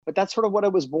but that's sort of what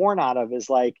it was born out of, is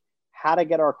like how to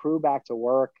get our crew back to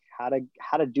work, how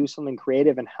to do something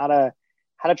creative, and how to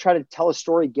try to tell a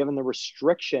story given the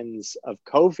restrictions of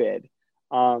COVID.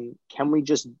 Can we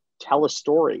just tell a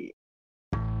story?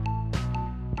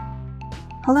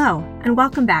 Hello, and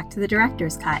welcome back to The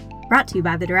Director's Cut, brought to you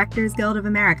by the Directors Guild of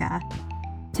America.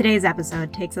 Today's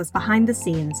episode takes us behind the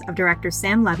scenes of director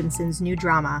Sam Levinson's new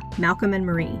drama, Malcolm and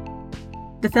Marie.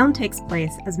 The film takes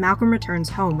place as Malcolm returns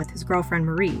home with his girlfriend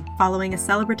Marie following a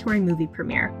celebratory movie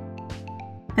premiere.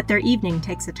 But their evening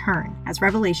takes a turn as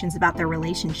revelations about their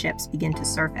relationships begin to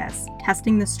surface,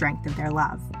 testing the strength of their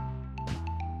love.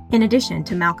 In addition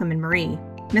to Malcolm and Marie,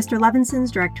 Mr.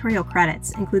 Levinson's directorial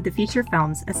credits include the feature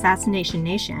films Assassination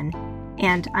Nation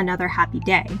and Another Happy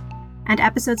Day, and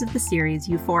episodes of the series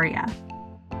Euphoria.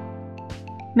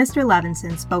 Mr.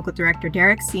 Levinson spoke with director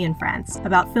Derek Cianfrance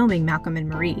about filming Malcolm and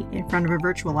Marie in front of a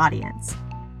virtual audience.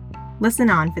 Listen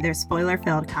on for their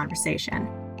spoiler-filled conversation.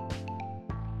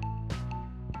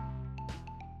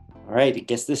 All right, I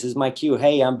guess this is my cue.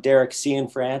 Hey, I'm Derek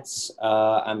Cianfrance.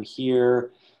 I'm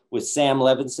here with Sam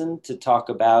Levinson to talk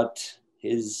about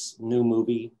his new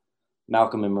movie,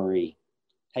 Malcolm and Marie.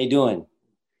 How you doing?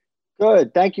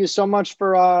 Good. Thank you so much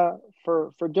for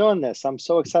doing this. I'm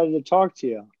so excited to talk to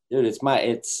you. Dude, it's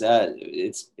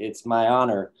my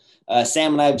honor.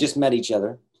 Sam and I have just met each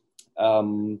other,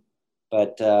 but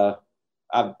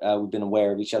we've been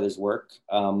aware of each other's work.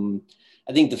 I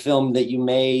think the film that you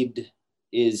made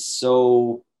is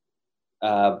so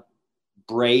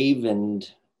brave and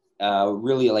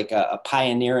really like a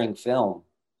pioneering film.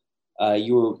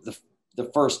 You were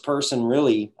the first person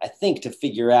really, I think, to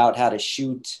figure out how to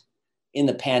shoot in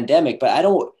the pandemic, but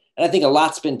I think a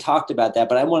lot's been talked about that,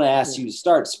 but I want to ask you to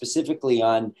start specifically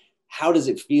on how does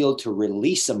it feel to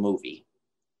release a movie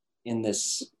in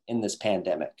this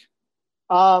pandemic?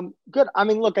 Good. I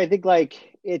mean, look, I think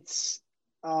like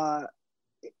I'm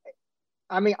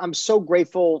so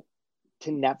grateful to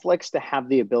Netflix to have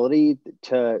the ability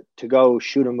to go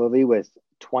shoot a movie with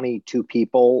 22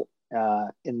 people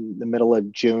in the middle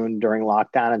of June during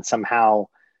lockdown and somehow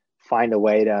find a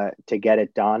way to get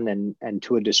it done and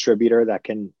to a distributor that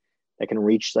can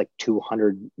reach like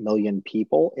 200 million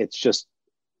people. It's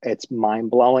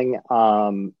mind blowing.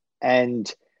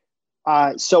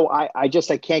 So I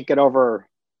can't get over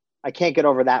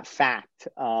that fact.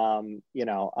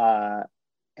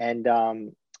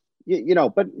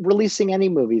 But releasing any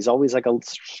movie is always like a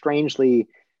strangely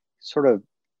sort of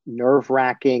nerve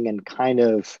wracking and kind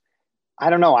of, I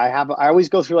don't know. I always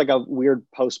go through like a weird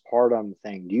postpartum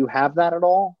thing. Do you have that at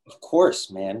all? Of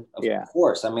course, man. Of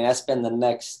course. I mean,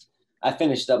 I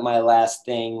finished up my last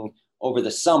thing over the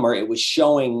summer. It was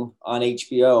showing on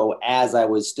HBO as I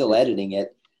was still editing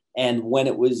it. And when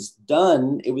it was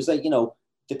done, it was like,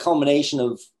 the culmination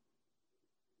of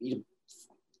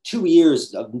 2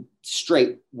 years of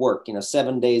straight work,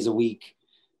 7 days a week,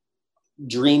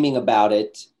 dreaming about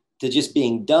it, to just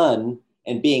being done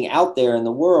and being out there in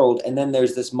the world. And then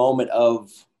there's this moment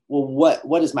of, well,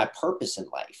 what is my purpose in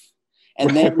life?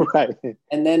 And then, right.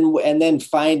 and then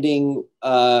finding,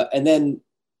 and then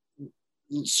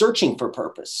searching for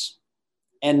purpose,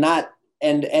 and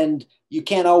you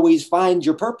can't always find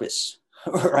your purpose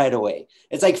right away.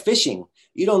 It's like fishing.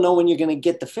 You don't know when you're going to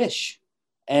get the fish,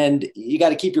 and you got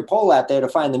to keep your pole out there to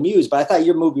find the muse. But I thought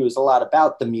your movie was a lot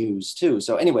about the muse too.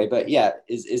 So anyway, but yeah,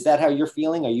 is that how you're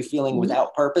feeling? Are you feeling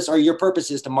without purpose, or your purpose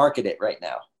is to market it right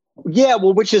now? Yeah,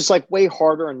 well, which is like way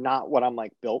harder and not what I'm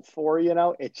like built for,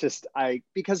 It's just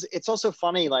because it's also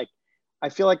funny, like I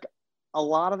feel like a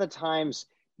lot of the times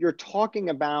you're talking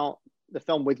about the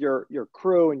film with your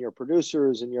crew and your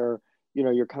producers and your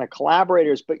kind of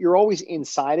collaborators, but you're always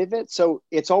inside of it. So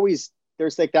it's always,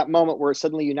 there's like that moment where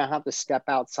suddenly you now have to step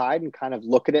outside and kind of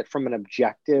look at it from an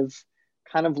objective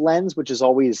kind of lens, which is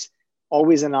always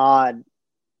an odd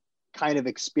kind of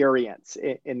experience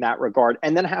in that regard.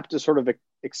 And then have to sort of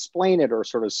explain it or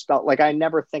sort of spell, like I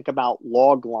never think about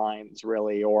log lines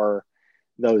really, or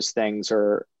those things,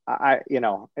 or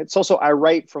it's also, I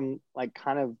write from like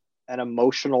kind of an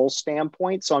emotional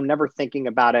standpoint. So I'm never thinking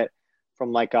about it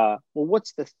from like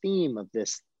what's the theme of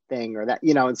this thing or that,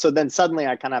 and so then suddenly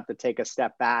I kind of have to take a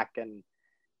step back and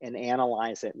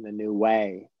analyze it in a new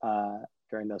way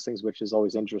during those things, which is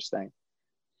always interesting.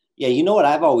 Yeah. What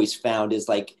I've always found is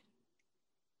like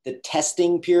the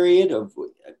testing period or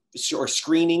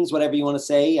screenings, whatever you want to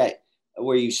say,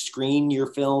 where you screen your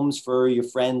films for your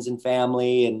friends and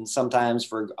family and sometimes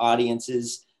for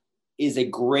audiences, is a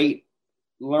great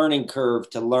learning curve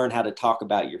to learn how to talk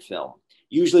about your film.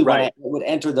 Usually when I Right. would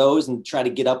enter those and try to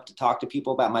get up to talk to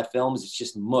people about my films, it's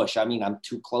just mush. I mean, I'm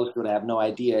too close to it. I have no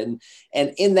idea.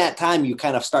 And in that time, you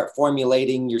kind of start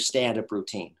formulating your stand-up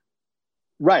routine.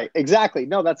 Right. Exactly.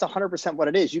 No, that's 100% what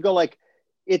it is. You go like,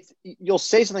 you'll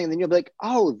say something and then you'll be like,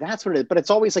 oh, that's what it is. But it's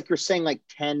always like you're saying like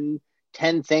 10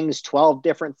 things, 12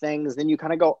 different things. Then you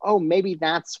kind of go, oh, maybe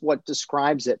that's what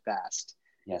describes it best.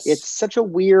 It's Yes. such a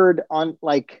weird,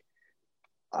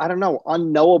 I don't know,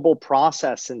 unknowable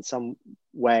process in some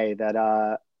way that,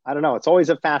 I don't know. It's always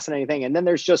a fascinating thing. And then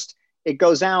there's just, it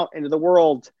goes out into the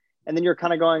world and then you're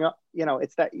kind of going,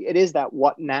 it is that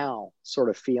what now sort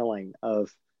of feeling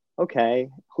of, okay,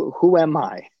 who am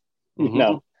I? You Mm-hmm.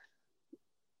 know?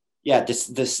 Yeah.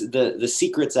 The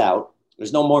secret's out.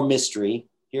 There's no more mystery.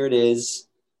 Here it is.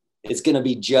 It's going to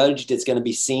be judged. It's going to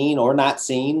be seen or not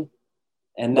seen.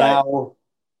 And Right.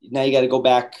 now you got to go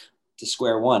back to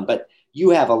square one. But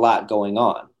you have a lot going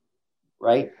on,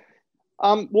 right?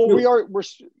 Well,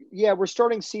 we're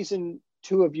starting season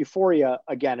 2 of Euphoria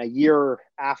again, a year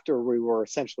after we were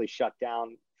essentially shut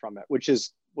down from it, which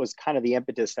was kind of the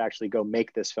impetus to actually go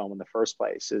make this film in the first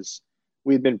place. Is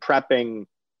we've been prepping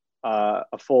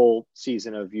a full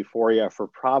season of Euphoria for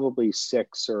probably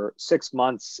 6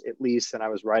 months at least, and I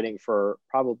was writing for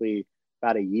probably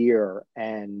about a year,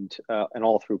 and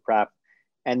all through prep,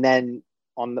 and then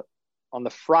on the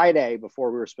Friday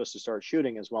before we were supposed to start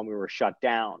shooting is when we were shut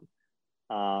down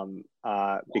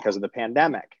because of the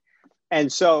pandemic.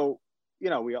 And so,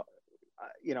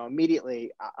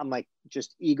 immediately I'm like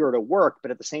just eager to work, but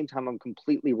at the same time, I'm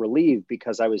completely relieved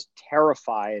because I was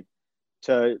terrified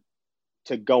to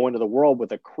go into the world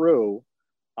with a crew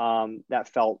that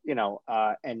felt,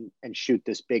 and shoot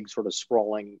this big sort of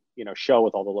sprawling, show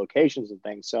with all the locations and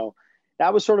things. So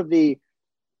that was sort of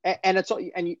and it's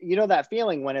and that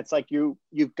feeling when it's like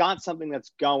you've got something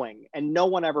that's going and no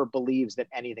one ever believes that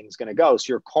anything's going to go, so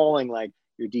you're calling like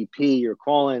your DP, you're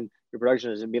calling your production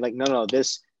and be like, no,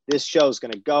 this show's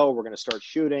going to go, we're going to start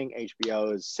shooting,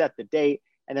 HBO has set the date,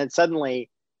 and then suddenly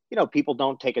people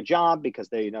don't take a job because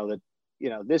they know that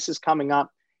this is coming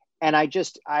up. And I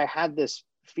had this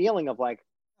feeling of like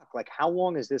how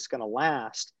long is this going to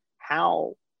last,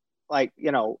 how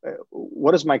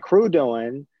what is my crew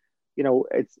doing?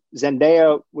 It's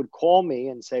Zendaya would call me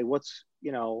and say, what's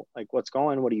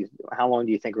going, how long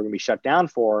do you think we're going to be shut down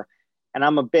for? And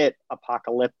I'm a bit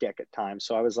apocalyptic at times.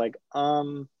 So I was like, I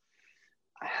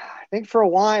think for a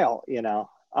while,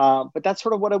 but that's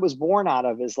sort of what it was born out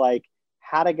of, is like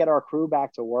how to get our crew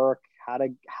back to work, how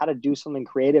to do something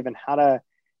creative, and how to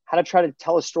try to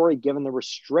tell a story given the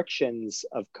restrictions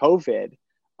of COVID.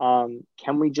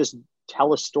 Can we just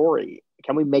tell a story?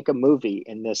 Can we make a movie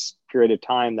in this period of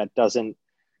time that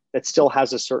still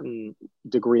has a certain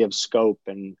degree of scope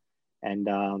and I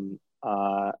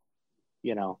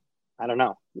don't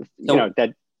know, So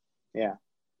that, yeah.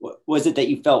 was it that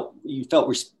you felt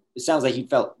it sounds like you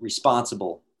felt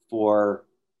responsible for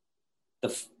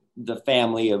the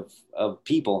family of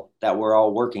people that were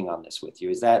all working on this with you?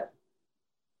 Is that?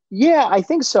 Yeah, I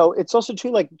think so. It's also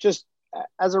too, like, just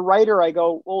as a writer, I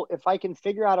go, well, if I can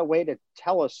figure out a way to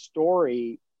tell a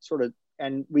story sort of,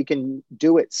 and we can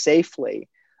do it safely,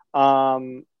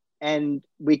 and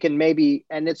we can maybe,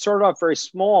 and it started off very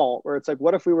small, where it's like,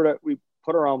 what if we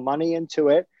put our own money into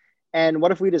it? And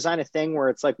what if we design a thing where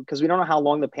it's like, because we don't know how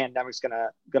long the pandemic's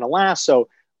gonna last, so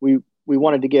we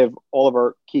wanted to give all of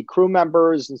our key crew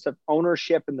members and stuff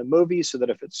ownership in the movie, so that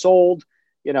if it sold,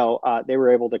 they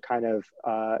were able to kind of,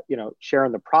 share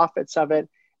in the profits of it,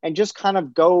 and just kind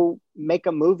of go make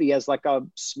a movie as like a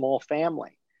small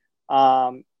family.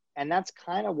 And that's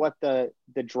kind of what the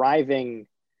driving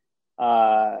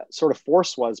sort of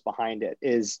force was behind it.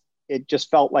 Is it just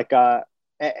felt like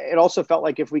it also felt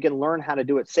like if we can learn how to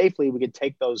do it safely, we could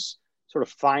take those sort of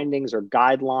findings or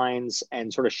guidelines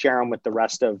and sort of share them with the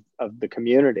rest of the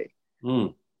community. Hmm.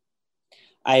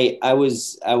 I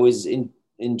was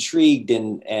intrigued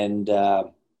and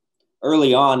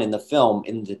early on in the film,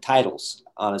 in the titles,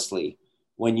 honestly,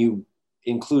 when you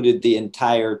included the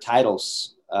entire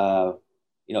titles,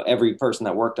 every person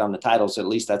that worked on the titles, at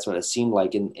least that's what it seemed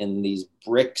like, in these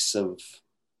bricks of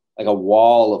like a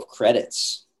wall of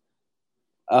credits.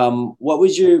 Can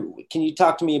you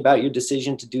talk to me about your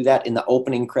decision to do that in the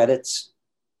opening credits?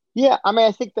 Yeah, I mean,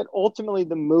 I think that ultimately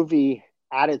the movie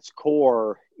at its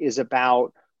core is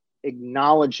about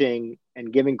acknowledging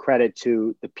and giving credit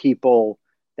to the people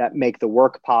that make the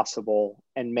work possible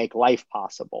and make life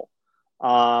possible.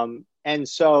 And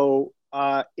so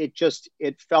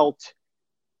it felt,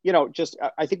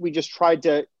 I think we just tried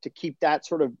to keep that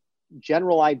sort of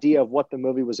general idea of what the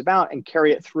movie was about and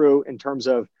carry it through in terms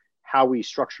of how we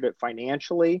structured it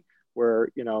financially, where,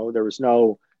 you know, there was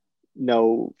no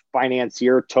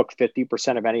financier took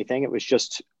 50% of anything. It was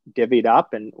just divvied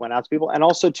up and went out to people. And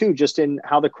also too, just in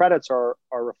how the credits are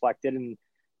reflected, and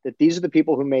that these are the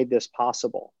people who made this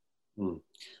possible.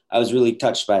 I was really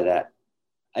touched by that.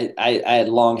 I had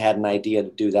long had an idea to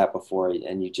do that before,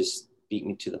 and you just beat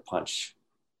me to the punch.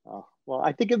 Oh, well,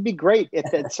 I think it'd be great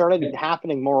if it started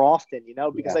happening more often, you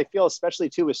know, because I feel, especially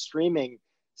too with streaming,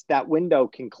 that window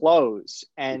can close.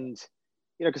 And,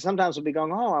 you know, because sometimes we'll be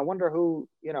going, oh, I wonder who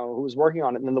was working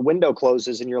on it. And then the window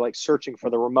closes and you're like searching for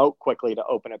the remote quickly to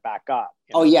open it back up.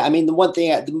 You know? Oh, yeah. I mean,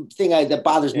 the thing that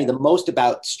bothers me the most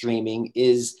about streaming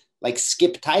is like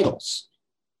skip titles.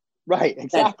 Right.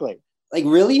 Exactly. Like,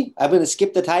 really? I'm going to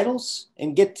skip the titles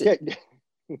and get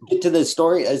to the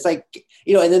story. It's like,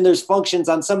 you know, and then there's functions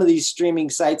on some of these streaming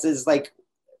sites is like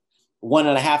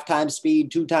 1.5 times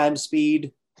speed, 2 times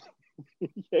speed.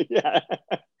 Yeah.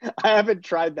 I haven't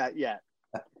tried that yet.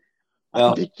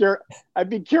 Well, I'd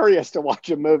be curious to watch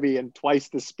a movie in twice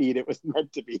the speed it was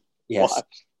meant to be watched.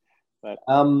 But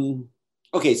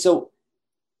okay, so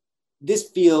this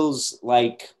feels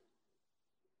like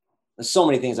there's so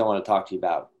many things I want to talk to you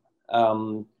about.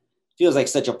 Feels like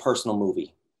such a personal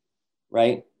movie,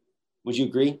 right? Would you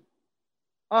agree?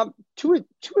 To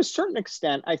a certain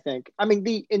extent, I think. I mean,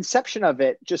 the inception of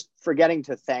it, just forgetting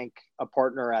to thank a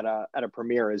partner at a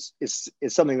premiere is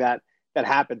something that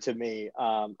happened to me.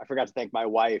 I forgot to thank my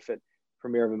wife at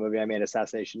premiere of a movie I made,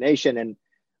 Assassination Nation,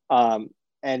 and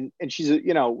she's,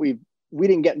 you know, we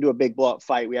didn't get into a big blow up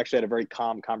fight. We actually had a very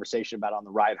calm conversation about it on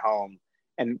the ride home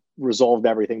and resolved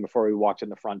everything before we walked in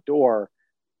the front door.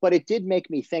 But it did make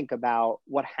me think about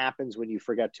what happens when you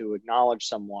forget to acknowledge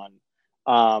someone.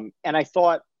 And I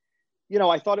thought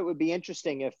it would be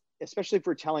interesting if, especially if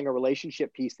we're telling a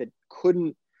relationship piece that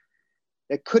couldn't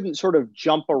sort of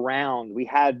jump around.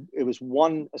 It was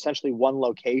essentially one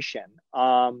location.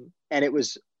 And it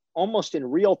was almost in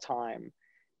real time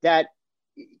that,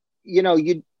 you know,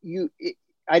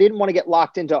 I didn't want to get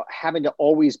locked into having to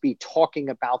always be talking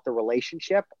about the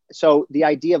relationship. So the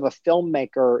idea of a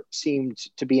filmmaker seemed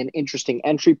to be an interesting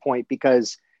entry point,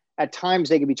 because at times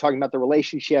they could be talking about the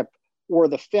relationship or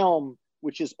the film,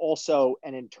 which is also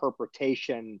an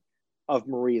interpretation of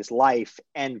Marie's life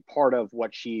and part of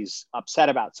what she's upset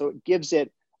about. So it gives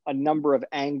it a number of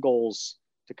angles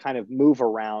to kind of move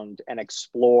around and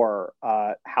explore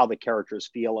how the characters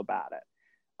feel about it.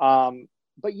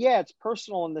 But yeah, it's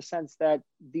personal in the sense that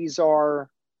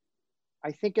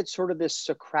I think it's sort of this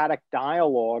Socratic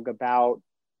dialogue about,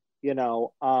 you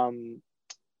know,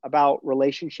 about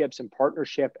relationships and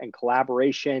partnership and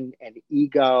collaboration and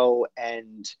ego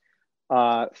and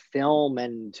film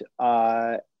and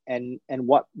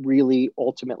what really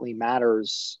ultimately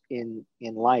matters in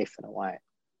life in a way.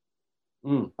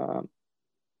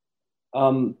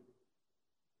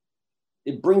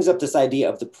 It brings up this idea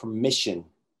of the permission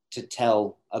to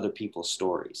tell other people's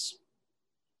stories,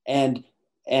 and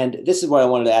this is what I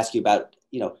wanted to ask you about.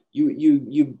 You know,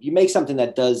 you make something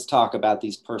that does talk about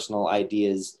these personal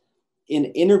ideas in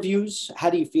interviews. How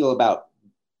do you feel about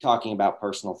talking about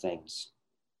personal things?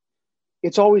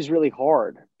 It's always really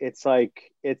hard. It's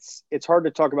like, it's hard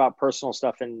to talk about personal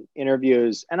stuff in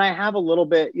interviews. And I have a little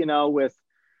bit, you know, with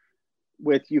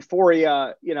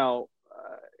Euphoria,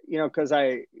 cause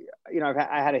I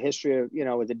had a history of, you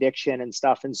know, with addiction and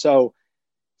stuff. And so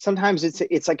sometimes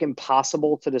it's like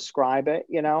impossible to describe it,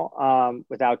 you know,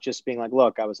 without just being like,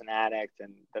 look, I was an addict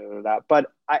and that. But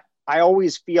I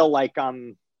always feel like,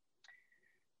 you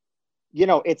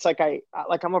know, it's like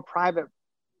I'm a private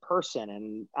person,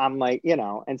 and I'm like, you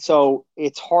know, and so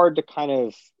it's hard to kind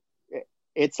of,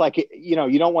 it's like, you know,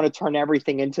 you don't want to turn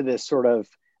everything into this sort of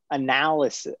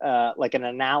analysis, like an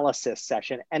analysis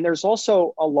session. And there's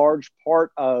also a large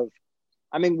part of,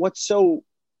 I mean, what's so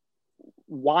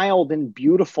wild and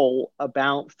beautiful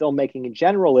about filmmaking in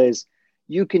general is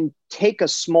you can take a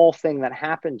small thing that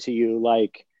happened to you,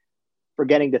 like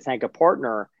forgetting to thank a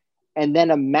partner, and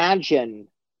then imagine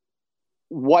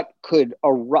what could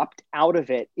erupt out of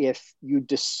it if you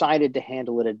decided to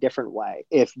handle it a different way,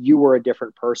 if you were a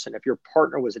different person, if your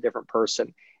partner was a different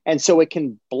person. And so it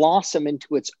can blossom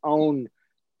into its own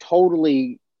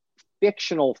totally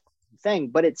fictional thing,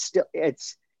 but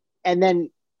and then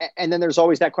there's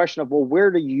always that question of, well,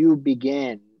 where do you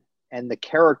begin and the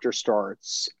character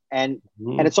starts? And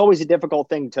it's always a difficult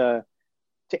thing to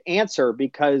answer,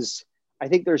 because I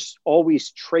think there's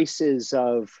always traces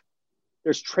of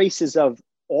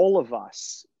all of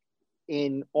us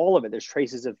in all of it. There's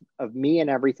traces of me and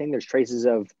everything. There's traces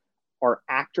of our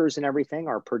actors and everything,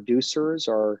 our producers,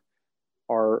 our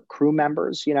crew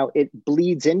members, you know, it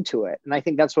bleeds into it. And I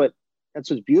think that's what's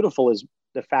beautiful is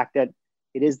the fact that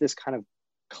it is this kind of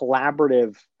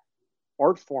collaborative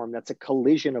art form that's a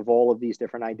collision of all of these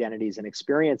different identities and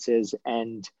experiences,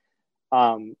 and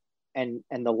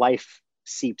the life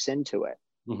seeps into it.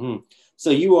 Mm-hmm. So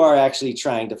you are actually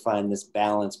trying to find this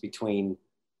balance between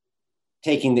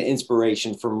taking the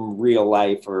inspiration from real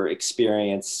life or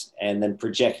experience and then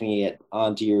projecting it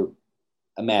onto your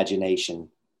imagination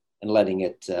and letting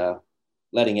it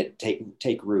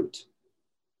take root.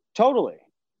 Totally.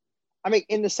 I mean,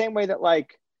 in the same way that,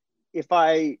 like, if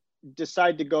I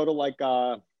decide to go to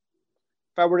if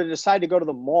I were to decide to go to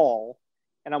the mall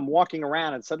and I'm walking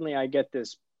around and suddenly I get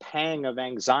this pang of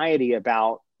anxiety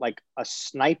about like a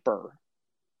sniper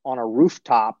on a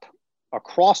rooftop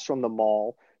across from the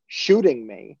mall shooting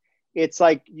me, it's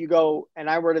like you go, and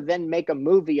I were to then make a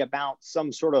movie about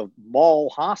some sort of mall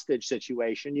hostage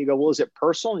situation, you go, well, is it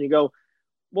personal? And you go,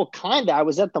 well, kind of. I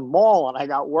was at the mall and I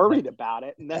got worried about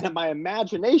it. And then my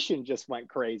imagination just went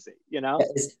crazy, you know?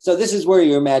 So this is where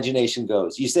your imagination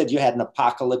goes. You said you had an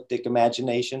apocalyptic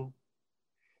imagination.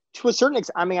 To a certain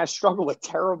extent, I mean, I struggle with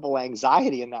terrible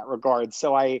anxiety in that regard.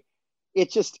 So I'm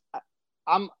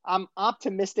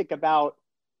optimistic about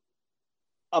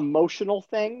emotional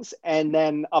things and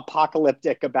then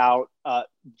apocalyptic about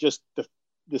just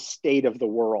the state of the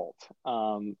world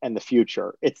and the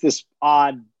future. It's this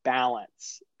odd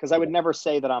balance, because I would never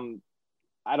say that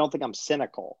I don't think I'm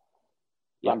cynical.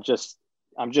 Yeah. I'm just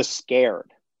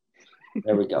scared.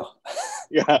 There we go.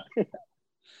 Yeah.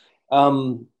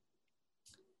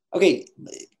 Okay.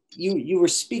 You were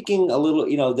speaking a little,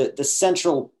 the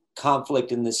central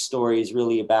conflict in this story is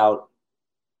really about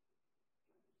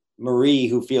Marie,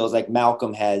 who feels like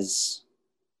Malcolm has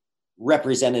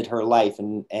represented her life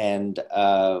and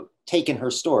taken her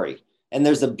story. And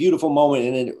there's a beautiful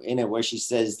moment in it where she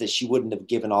says that she wouldn't have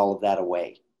given all of that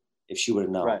away if she would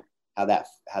have known how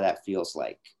that feels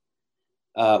like,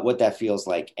 what that feels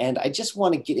like. And I just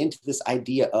want to get into this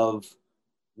idea of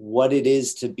what it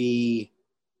is to be.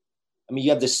 I mean,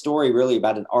 you have this story really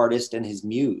about an artist and his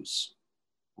muse,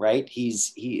 right?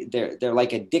 They're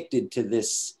like addicted to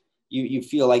this. You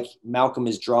feel like Malcolm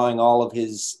is drawing all of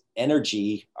his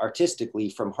energy artistically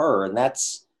from her, and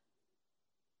that's,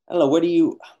 I don't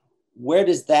know, where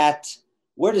does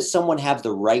someone have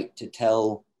the right to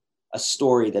tell a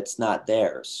story that's not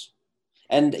theirs?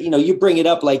 And you bring it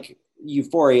up like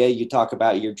Euphoria, you talk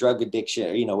about your drug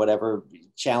addiction, whatever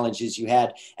challenges you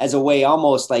had, as a way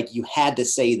almost like you had to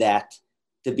say that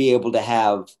to be able to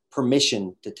have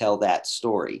permission to tell that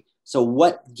story. So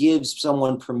what gives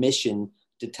someone permission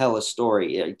to tell a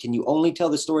story? Can you only tell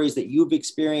the stories that you've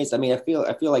experienced? I mean, I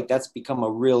feel like that's become a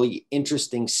really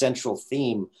interesting central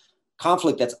theme,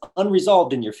 conflict that's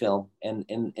unresolved in your film, and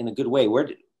in a good way.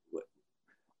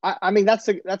 I mean, that's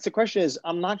the question. Is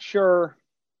I'm not sure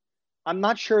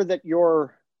that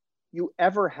you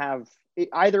ever have,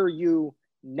 either you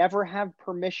never have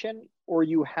permission or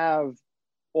you have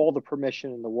all the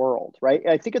permission in the world, right?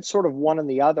 I think it's sort of one and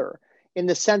the other, in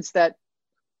the sense that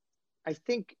I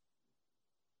think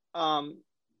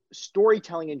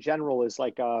storytelling in general is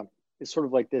sort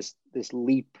of like this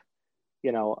leap,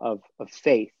 of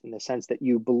faith, in the sense that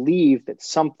you believe that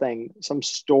some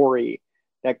story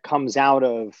that comes out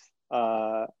of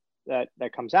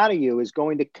that comes out of you is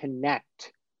going to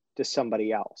connect to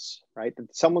somebody else, right?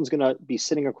 That someone's going to be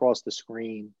sitting across the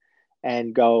screen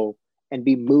and go and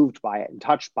be moved by it and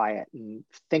touched by it and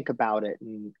think about it,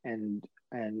 and in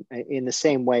the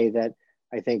same way that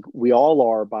I think we all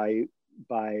are by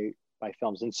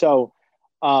films. And so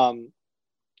but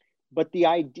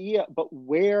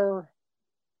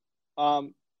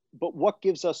what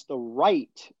gives us the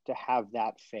right to have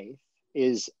that faith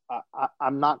is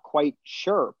I'm not quite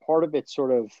sure. Part of it's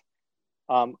sort of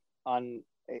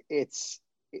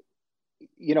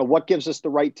what gives us the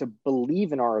right to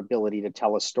believe in our ability to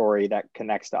tell a story that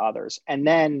connects to others. And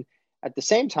then at the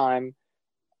same time,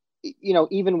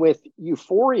 even with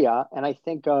Euphoria, and I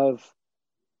think of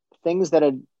things that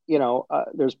had,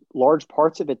 there's large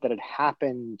parts of it that had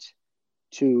happened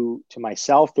to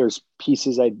myself. There's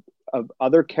pieces of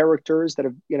other characters that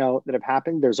have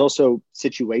happened. There's also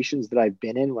situations that I've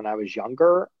been in when I was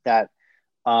younger that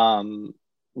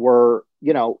were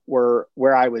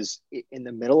where I was in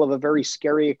the middle of a very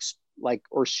scary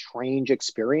or strange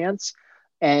experience.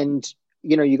 And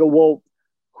you go, well,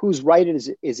 whose right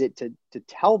is it to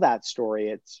tell that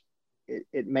story?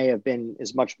 It may have been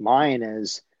as much mine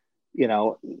as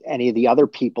any of the other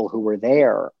people who were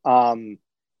there.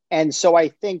 And so I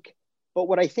think, but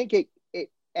what I think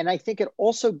and I think it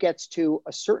also gets to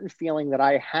a certain feeling that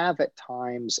I have at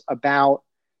times about,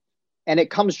 and it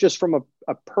comes just from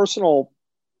a personal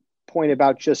point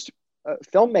about just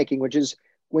filmmaking, which is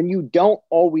when you don't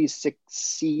always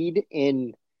succeed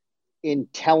in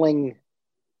telling.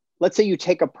 Let's say you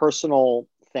take a personal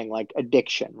thing like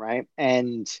addiction, right,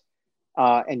 and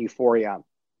Euphoria,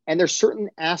 and there's certain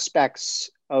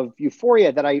aspects of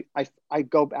Euphoria that I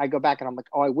go back and I'm like,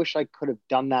 oh, I wish I could have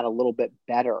done that a little bit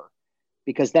better,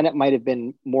 because then it might have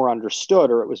been more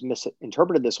understood, or it was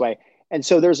misinterpreted this way. And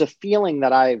so there's a feeling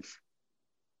that I've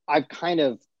kind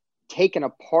of taken a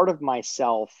part of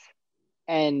myself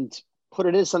and put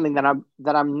it in something that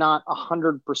I'm not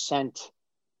 100%,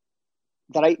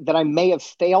 that I may have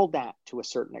failed at to a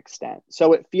certain extent.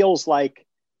 So it feels like,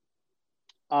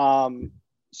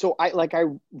 so I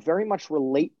very much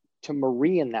relate to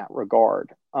Marie in that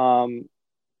regard. And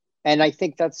I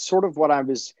think that's sort of what I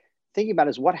was thinking about,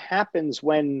 is what happens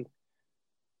when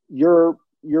your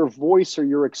voice or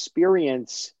your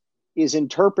experience is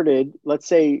interpreted. Let's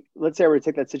say I were to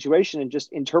take that situation and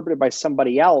just interpret it by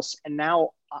somebody else, and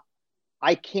now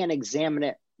I can't examine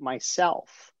it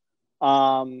myself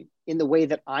in the way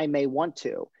that I may want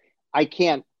to. I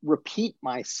can't repeat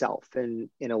myself in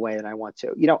a way that I want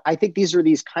to. I think these are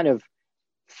these kind of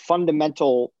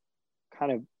fundamental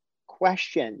kind of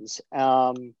questions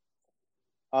that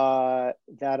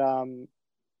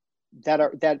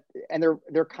and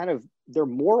they're kind of, they're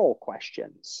moral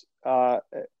questions,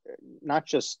 not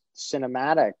just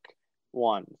cinematic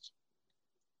ones.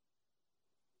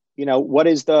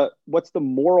 What's the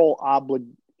moral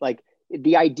like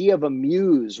the idea of a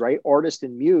muse, right? Artist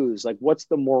and muse, like what's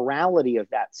the morality of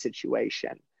that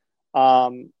situation?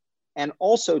 And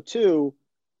also too,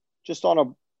 just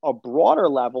on a broader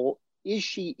level, is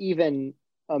she even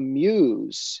a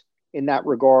muse in that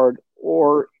regard,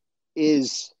 or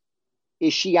is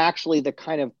she actually the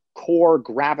kind of core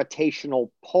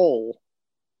gravitational pull,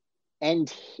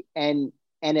 and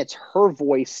it's her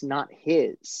voice, not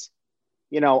his?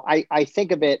 I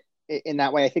think of it in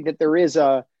that way. I think that there is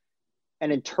an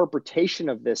interpretation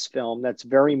of this film that's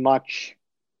very much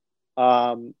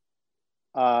sort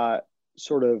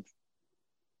of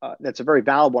that's a very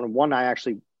valid one I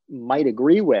actually might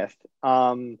agree with,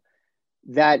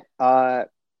 that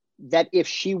if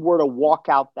she were to walk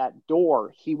out that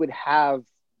door, he would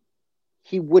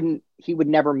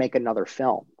never make another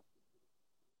film.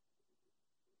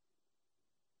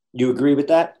 You agree with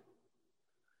that?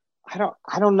 I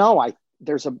don't know.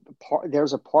 There's a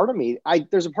part of me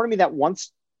that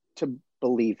wants to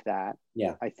believe that.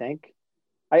 Yeah. I think.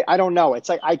 I don't know. It's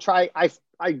like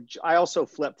I also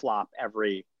flip-flop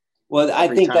every I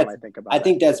think time I think about it. I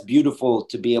think that's beautiful,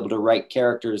 to be able to write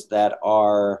characters that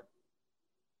are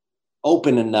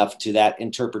open enough to that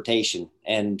interpretation,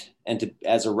 and to,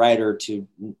 as a writer, to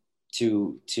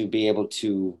be able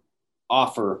to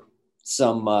offer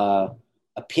some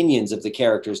opinions of the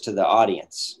characters to the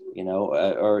audience,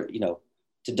 or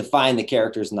to define the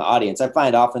characters in the audience. I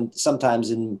find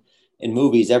sometimes in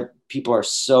movies, people are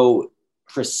so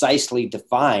precisely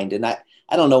defined, and I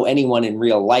don't know anyone in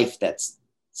real life that's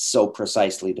so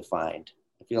precisely defined.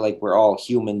 I feel like we're all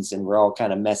humans, and we're all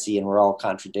kind of messy, and we're all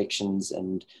contradictions,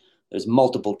 and there's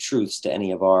multiple truths to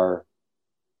any of our.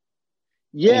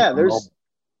 There's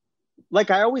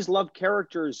like, I always love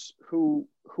characters who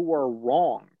are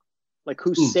wrong, like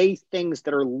who say things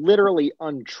that are literally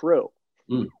untrue.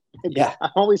 Yeah.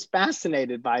 I'm always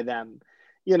fascinated by them,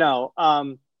 and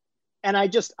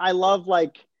I love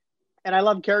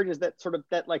characters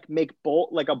that like make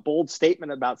a bold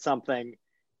statement about something,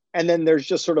 and then there's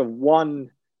just sort of one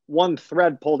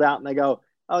thread pulled out, and they go,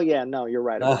 oh yeah, no, you're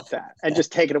right about that, and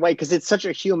just take it away, because it's such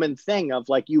a human thing of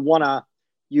like, you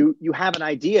have an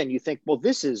idea and you think, well,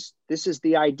 this is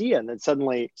the idea, and then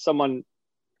suddenly someone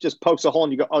just pokes a hole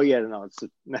and you go, oh yeah, no, it's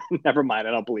never mind,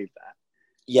 I don't believe that.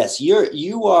 Yes,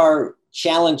 you are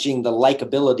challenging the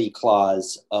likability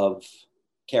clause of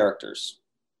characters.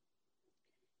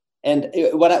 And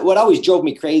what always drove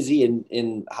me crazy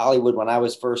in Hollywood when I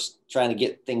was first trying to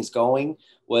get things going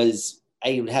was,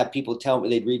 I would have people tell me,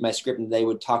 they'd read my script and they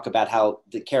would talk about how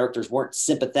the characters weren't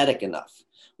sympathetic enough,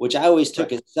 which I always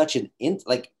took as such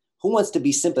like, who wants to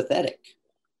be sympathetic?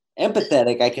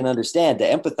 Empathetic, I can understand, to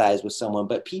empathize with someone,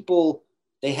 but people,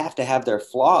 they have to have their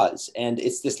flaws, and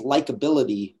it's this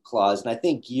likability clause. And I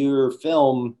think your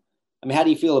film, I mean, how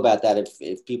do you feel about that?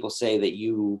 If people say that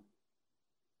your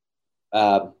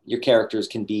characters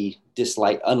can be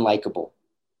unlikable?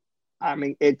 I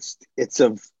mean, it's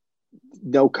of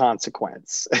no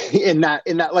consequence in that,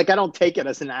 like, I don't take it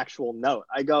as an actual note.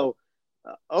 I go,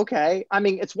 okay. I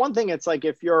mean, it's one thing. It's like,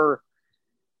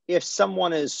 if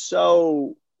someone is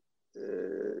so,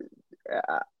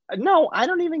 no, I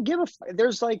don't even give a,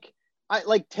 there's like,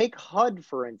 take HUD,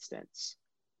 for instance.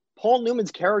 Paul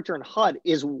Newman's character in HUD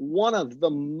is one of the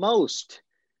most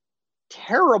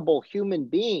terrible human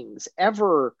beings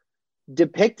ever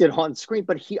depicted on screen,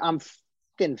 but I'm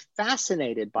fucking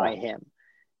fascinated by him.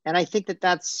 And I think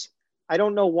I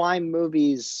don't know why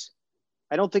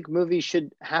I don't think movies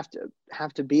should have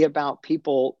to be about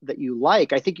people that you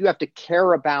like. I think you have to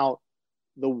care about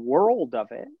the world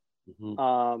of it.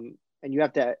 Mm-hmm. And you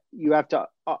have to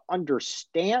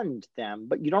understand them,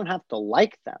 but you don't have to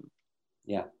like them.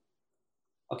 Yeah.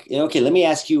 Okay. Let me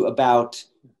ask you about,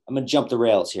 I'm going to jump the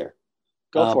rails here.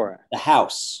 Go for it. The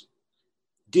house.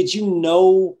 Did you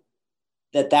know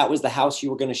that was the house you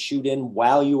were going to shoot in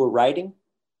while you were writing?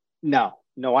 No,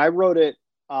 I wrote it.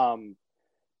 I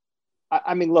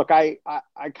mean, look, I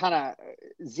kind of,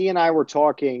 Zendaya and I were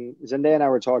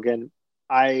talking,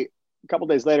 a couple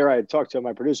days later, I talked to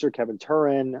my producer, Kevin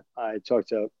Turin. I talked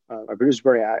to my producer,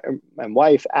 Bernie, and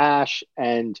wife, Ash,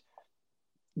 and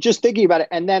just thinking about it.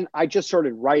 And then I just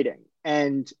started writing,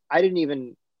 and I didn't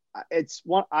even, it's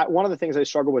one of the things I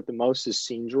struggle with the most is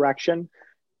scene direction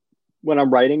when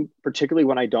I'm writing, particularly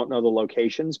when I don't know the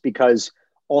locations, because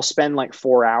I'll spend like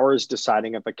 4 hours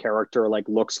deciding if a character like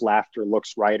looks left or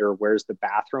looks right or where's the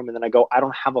bathroom. And then I go, I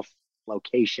don't have a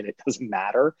location. It doesn't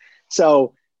matter.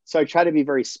 So I try to be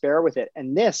very spare with it.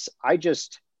 And this, I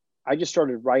just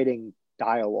started writing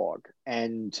dialogue,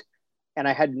 and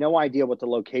I had no idea what the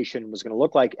location was going to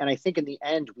look like. And I think in the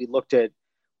end, we looked at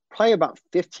probably about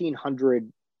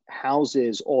 1,500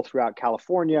 houses all throughout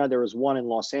California. There was one in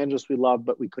Los Angeles we loved,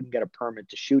 but we couldn't get a permit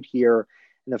to shoot here.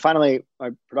 And then finally,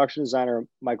 my production designer,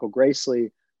 Michael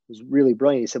Gracely, was really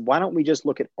brilliant. He said, why don't we just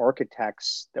look at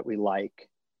architects that we like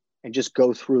and just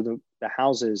go through the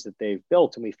houses that they've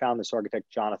built? And we found this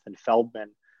architect, Jonathan Feldman,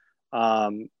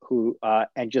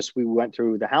 we went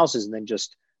through the houses and then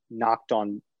just knocked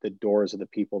on the doors of the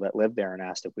people that lived there and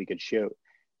asked if we could shoot.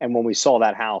 And when we saw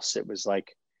that house, it was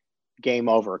like game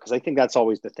over. Because I think that's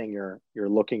always the thing you're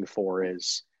looking for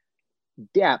is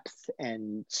depth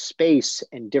and space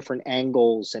and different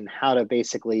angles and how to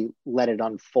basically let it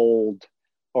unfold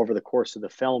over the course of the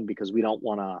film, because we don't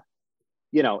want to,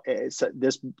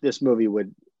 this movie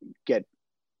would get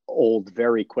old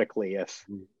very quickly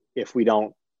if we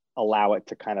don't allow it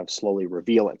to kind of slowly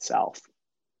reveal itself.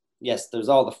 Yes, there's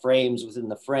all the frames within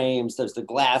the frames. There's the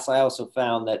glass. I also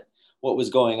found that what was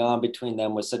going on between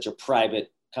them was such a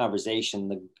private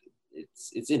conversation.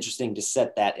 It's interesting to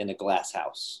set that in a glass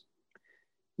house.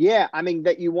 Yeah, I mean,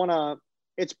 that you want to,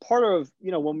 it's part of,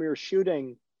 when we were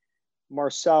shooting,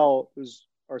 Marcel, who's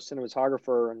our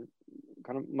cinematographer and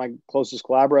kind of my closest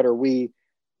collaborator, we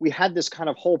had this kind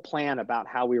of whole plan about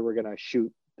how we were going to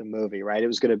shoot the movie, right? It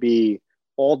was going to be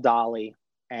all dolly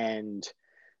and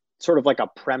sort of like a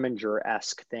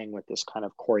Preminger-esque thing with this kind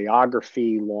of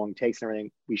choreography, long takes and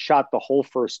everything. We shot the whole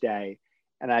first day.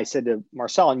 And I said to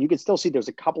Marcel, and you can still see there's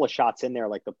a couple of shots in there,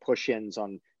 like the push-ins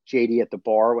on JD at the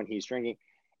bar when he's drinking.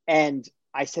 And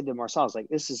I said to Marcel, I was like,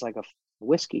 this is like a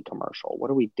whiskey commercial. What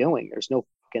are we doing? There's no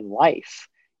fucking life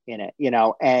in it,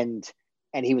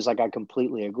 and he was like, I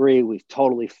completely agree. We've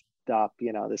totally fucked up,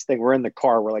 this thing. We're in the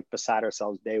car. We're like beside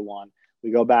ourselves day one. We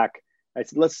go back. I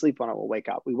said, let's sleep on it. We'll wake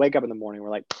up. We wake up in the morning.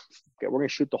 We're like, okay, we're going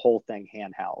to shoot the whole thing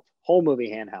handheld, whole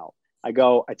movie handheld. I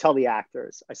tell the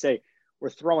actors, I say, we're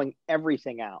throwing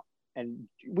everything out. And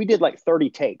we did like 30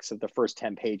 takes of the first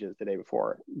 10 pages the day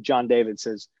before. John David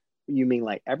says, you mean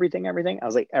like everything? I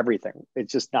was like, everything.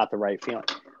 It's just not the right feeling.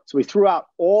 So we threw out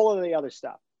all of the other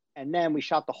stuff. And then we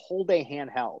shot the whole day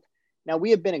handheld. Now we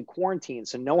had been in quarantine,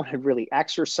 so no one had really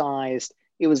exercised.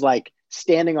 It was like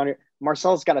standing on it.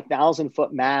 Marcel's got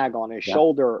 1,000-foot mag on his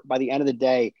shoulder. By the end of the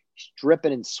day, he's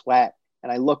dripping in sweat.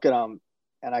 And I look at him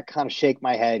and I kind of shake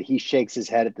my head. He shakes his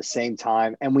head at the same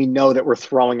time. And we know that we're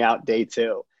throwing out day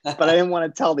two. But I didn't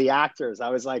want to tell the actors. I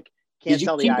was like, can't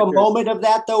tell the actors. Did you keep a moment of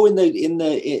that though in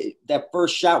that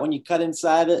first shot when you cut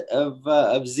inside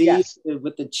of Z? Yes.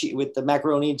 with the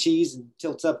macaroni and cheese and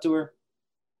tilts up to her?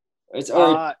 It's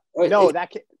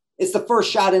the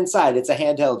first shot inside. It's a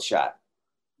handheld shot.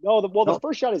 The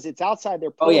first shot is it's outside their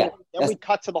pool. Then we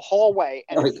cut to the hallway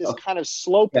and it's this kind of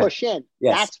slow push in.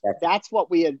 Yes, that's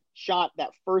what we had shot that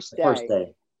first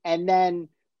day. And then,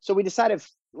 so we decided,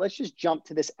 let's just jump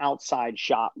to this outside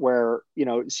shot where,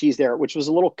 she's there, which was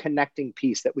a little connecting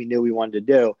piece that we knew we wanted to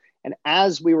do. And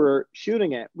as we were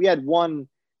shooting it, we had one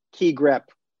key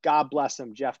grip, God bless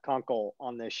him, Jeff Kunkel,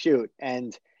 on the shoot.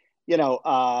 And,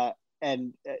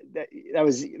 that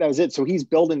was it. So he's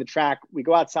building the track. We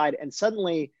go outside and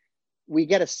suddenly we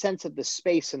get a sense of the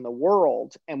space in the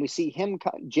world. And we see him,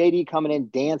 JD, coming in,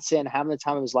 dancing, having the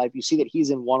time of his life. You see that he's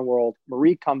in one world.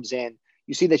 Marie comes in.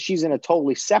 You see that she's in a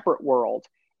totally separate world.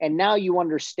 And now you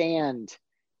understand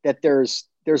that there's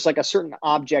like a certain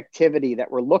objectivity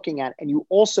that we're looking at, and you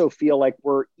also feel like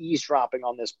we're eavesdropping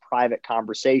on this private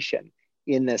conversation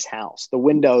in this house. The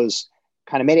windows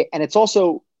kind of made it, and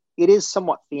it is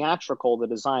somewhat theatrical, the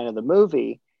design of the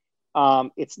movie.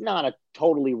 It's not a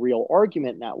totally real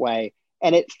argument in that way,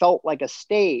 and it felt like a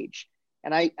stage.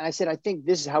 And I said, I think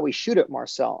this is how we shoot it,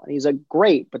 Marcel. And he's like,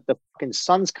 great, but the fucking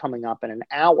sun's coming up in an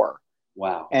hour.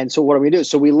 Wow. And so what do we do?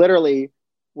 So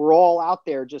we're all out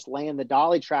there just laying the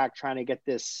dolly track, trying to get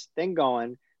this thing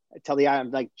going. I tell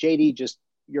I'm like, JD, just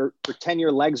pretend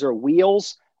your legs are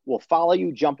wheels. We'll follow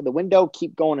you, jump in the window,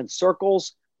 keep going in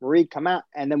circles. Marie, come out.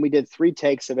 And then we did 3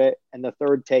 takes of it. And the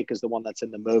third take is the one that's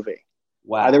in the movie.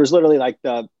 Wow. There was literally like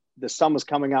the sun was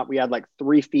coming up. We had like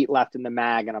 3 feet left in the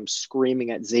mag, and I'm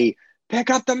screaming at Z, pick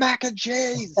up the mac and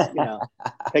cheese,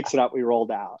 picks it up. We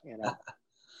rolled out,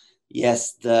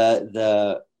 Yes.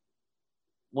 The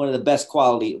one of the best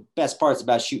parts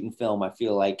about shooting film, I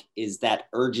feel like, is that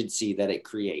urgency that it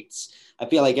creates. I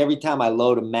feel like every time I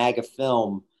load a mag of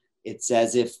film, it's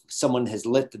as if someone has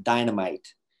lit the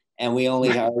dynamite, and we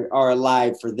only are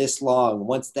alive for this long.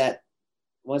 Once that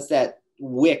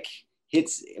wick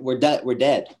hits, we're done. We're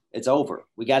dead. It's over.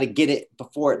 We got to get it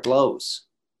before it blows.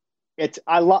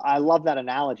 I love that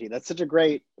analogy. That's such a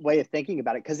great way of thinking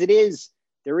about it, because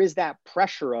there is that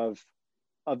pressure of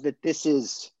that this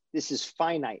is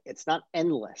finite. It's not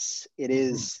endless. It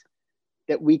is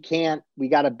that we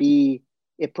got to be.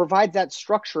 It provides that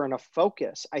structure and a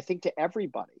focus, I think, to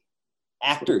everybody.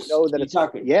 Actors. Know that it's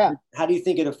talking. Yeah. How do you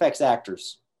think it affects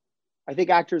actors? I think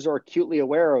actors are acutely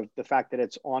aware of the fact that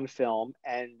it's on film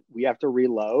and we have to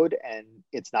reload, and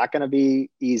it's not going to be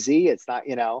easy. It's not,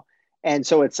 and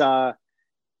so it's and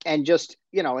just,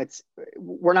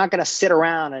 we're not going to sit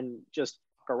around and just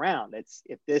fuck around. It's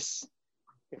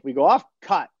if we go off,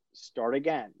 cut, start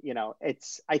again.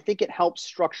 I think it helps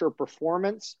structure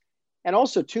performance, and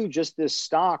also too, just this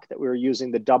stock that we were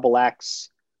using, the XX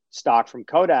stock from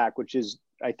Kodak, which is,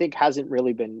 I think, hasn't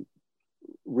really been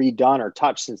redone or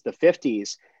touched since the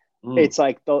 50s. It's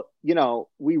like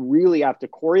we really have to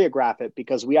choreograph it,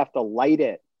 because we have to light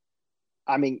it.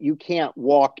 I mean, you can't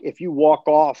if you walk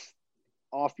off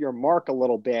your mark a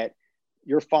little bit,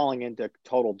 you're falling into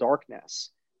total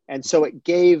darkness. And so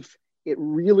it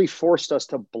really forced us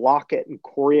to block it and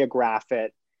choreograph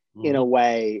it in a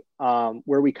way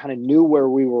where we kind of knew where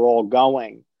we were all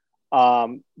going.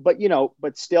 But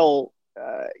still,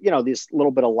 this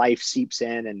little bit of life seeps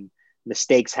in and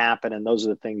mistakes happen. And those are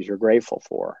the things you're grateful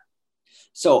for.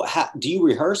 So do you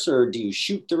rehearse, or do you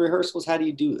shoot the rehearsals? How do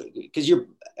you do it? Because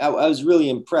I was really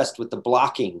impressed with the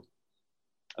blocking.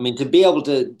 I mean, to be able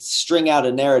to string out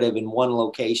a narrative in one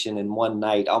location in one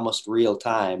night, almost real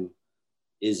time,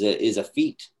 is a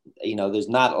feat. There's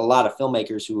not a lot of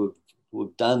filmmakers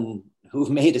who've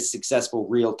made a successful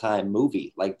real time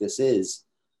movie like this is.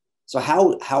 So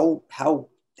how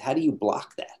do you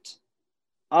block that?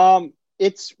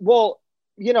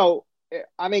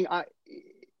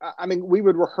 I mean, we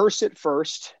would rehearse it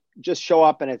first, just show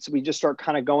up, and we just start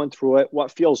kind of going through it.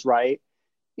 What feels right.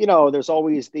 There's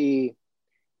always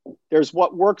there's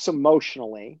what works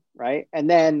emotionally. Right. And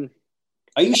then.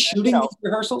 Are you shooting these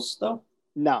rehearsals though?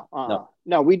 No.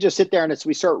 No, we just sit there and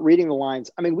we start reading the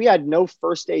lines. I mean, we had no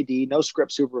first AD, no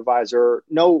script supervisor.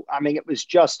 It was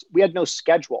just, we had no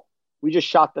schedule. We just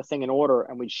shot the thing in order,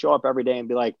 and we'd show up every day and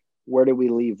be like, where did we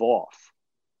leave off?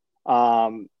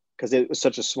 Because it was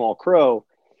such a small crew.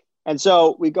 And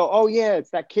so we go, oh yeah,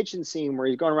 it's that kitchen scene where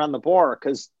he's going around the bar.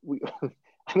 Because we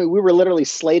were literally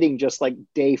slating just like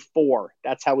day 4.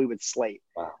 That's how we would slate.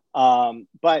 Wow.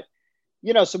 But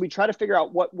so we try to figure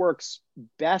out what works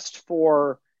best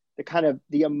for the kind of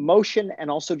the emotion,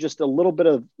 and also just a little bit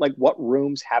of like, what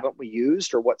rooms haven't we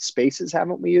used, or what spaces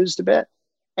haven't we used a bit.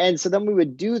 And so then we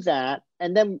would do that,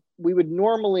 and then we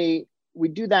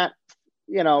do that,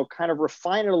 kind of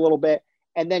refine it a little bit,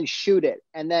 and then shoot it.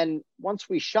 And then once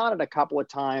we shot it a couple of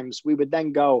times, we would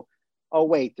then go, oh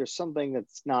wait, there's something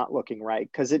that's not looking right,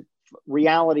 because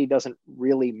reality doesn't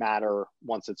really matter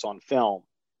once it's on film.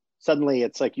 Suddenly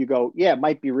it's like you go, yeah, it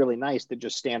might be really nice to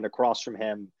just stand across from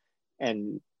him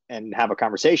and have a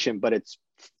conversation, but it's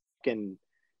fucking,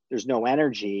 there's no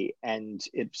energy, and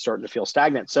it's starting to feel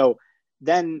stagnant. So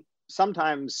then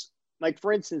sometimes, like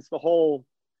for instance, the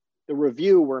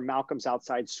review where Malcolm's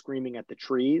outside screaming at the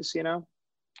trees,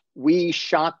 we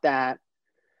shot that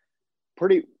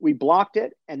we blocked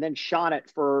it and then shot it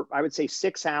for, I would say,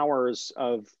 6 hours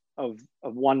of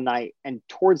one night. And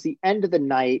towards the end of the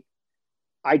night,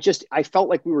 I felt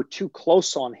like we were too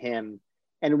close on him,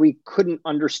 and we couldn't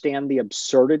understand the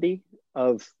absurdity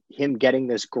of him getting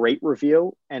this great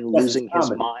review and losing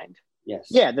his mind. Yes.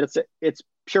 Yeah, that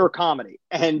pure comedy.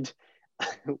 And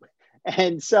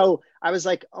so I was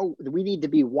like, oh, we need to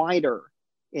be wider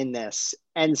in this.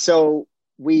 And so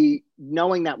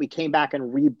knowing that, we came back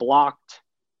and reblocked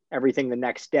everything the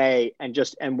next day and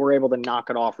we're able to knock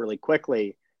it off really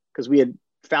quickly because we had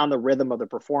found the rhythm of the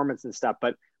performance and stuff,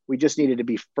 but we just needed to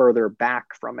be further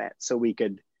back from it so we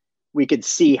could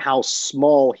see how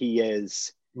small he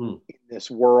is in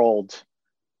this world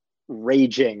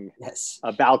raging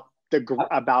about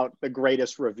the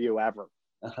greatest review ever.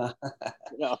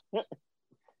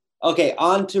 Okay,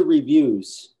 on to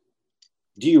reviews.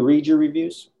 Do you read your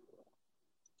reviews?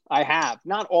 I have,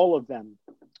 not all of them,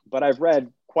 but I've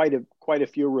read quite a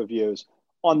few reviews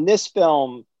on this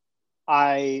film.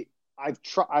 I've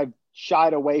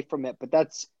shied away from it, but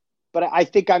I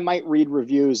think I might read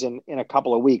reviews in a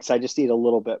couple of weeks. I just need a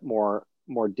little bit more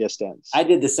distance. I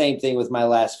did the same thing with my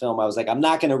last film. I was like, I'm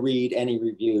not going to read any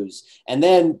reviews. And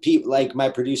then people, like my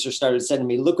producer, started sending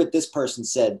me, look what this person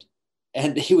said.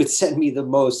 And he would send me the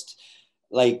most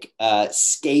like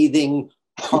scathing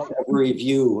part of a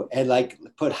review and like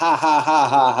put ha ha ha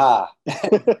ha ha.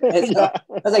 And so I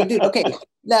was like, dude, okay,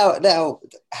 now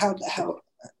how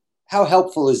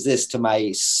helpful is this to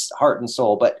my heart and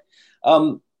soul? But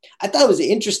I thought it was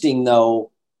interesting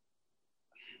though.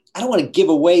 I don't want to give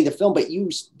away the film, but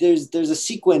there's a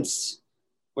sequence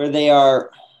where they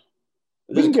are.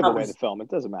 We can give away the film. It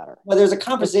doesn't matter. Well, there's a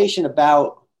conversation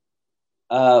about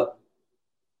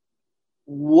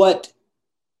what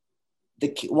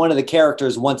one of the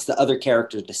characters wants the other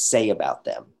character to say about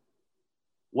them,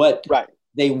 what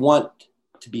they want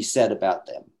to be said about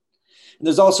them. And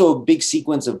there's also a big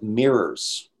sequence of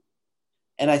mirrors.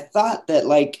 And I thought that,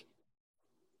 like,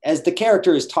 as the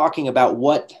character is talking about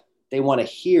what they want to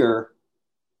hear,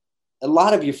 a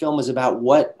lot of your film is about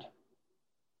what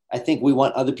I think we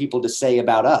want other people to say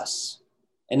about us.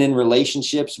 And in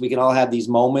relationships, we can all have these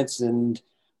moments and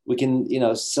we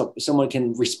can, someone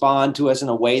can respond to us in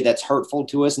a way that's hurtful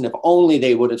to us. And if only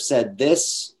they would have said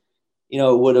this, it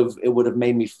would have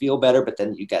made me feel better. But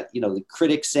then you got, the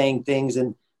critics saying things.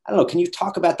 And I don't know, can you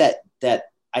talk about that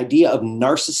idea of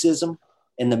narcissism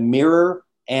in the mirror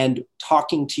and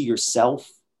talking to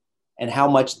yourself and how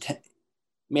much,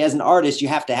 as an artist, you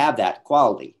have to have that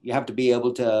quality. You have to be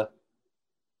able to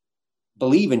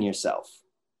believe in yourself.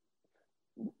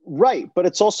 Right. But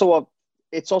it's also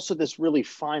this really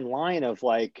fine line of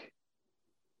like,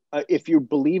 if you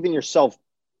believe in yourself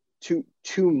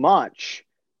too much,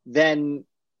 then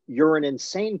you're an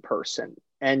insane person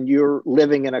and you're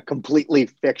living in a completely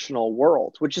fictional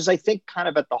world, which is, I think, kind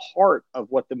of at the heart of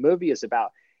what the movie is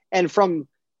about. And from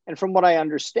what I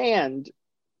understand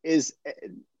is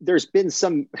there's been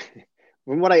some,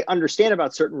 from what I understand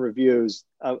about certain reviews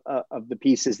of the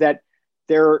piece, is that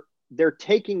they're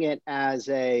taking it as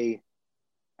sort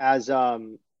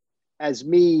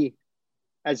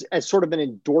of an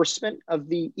endorsement of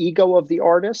the ego of the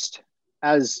artist,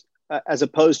 as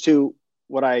opposed to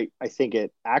what I think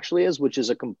it actually is, which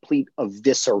is a complete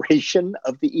evisceration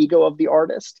of the ego of the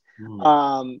artist.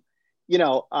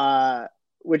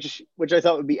 Which I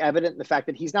thought would be evident in the fact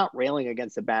that he's not railing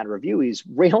against a bad review. He's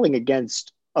railing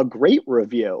against a great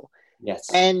review. Yes.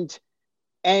 And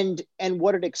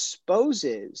what it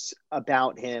exposes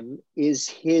about him is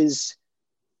his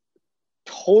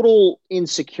total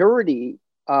insecurity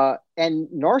and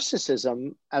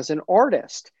narcissism as an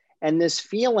artist, and this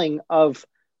feeling of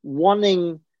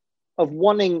wanting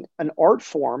an art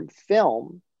form,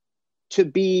 film, to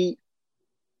be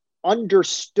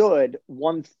understood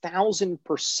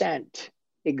 1000%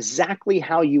 exactly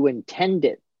how you intend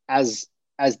it as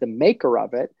the maker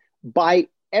of it by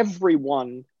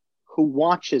everyone who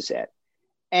watches it,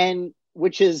 and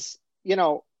which is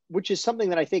something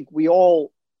that I think we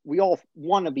all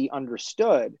want to be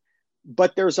understood,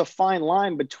 but there's a fine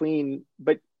line between,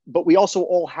 but we also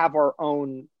all have our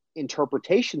own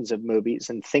interpretations of movies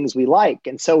and things we like.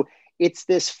 And so it's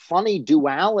this funny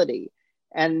duality.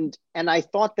 And I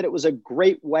thought that it was a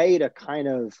great way to kind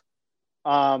of,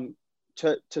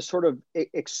 to sort of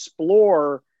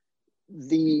explore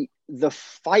the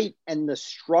fight and the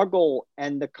struggle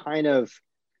and the kind of,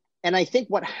 and I think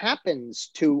what happens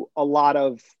to a lot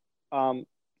of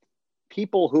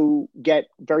people who get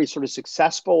very sort of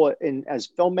successful as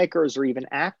filmmakers or even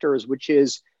actors, which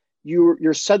is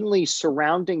you're suddenly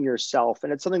surrounding yourself.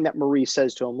 And it's something that Marie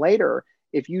says to him later.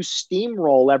 If you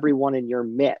steamroll everyone in your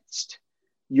midst,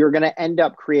 you're going to end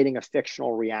up creating a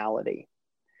fictional reality.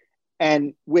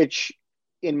 And which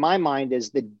in my mind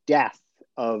is the death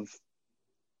of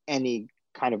any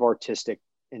kind of artistic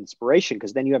inspiration,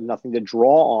 because then you have nothing to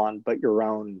draw on but your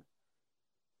own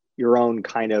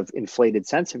kind of inflated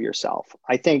sense of yourself.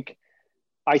 I think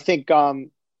I think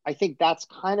that's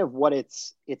kind of what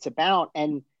it's about.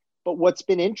 And but what's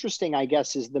been interesting, I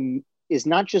guess, is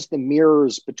not just the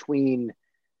mirrors between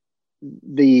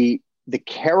the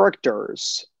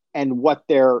characters and what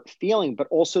they're feeling, but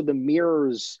also the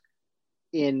mirrors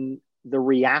in the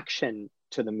reaction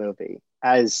to the movie.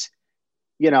 As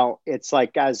you know, it's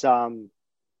like as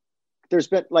there's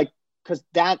been like, because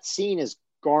that scene has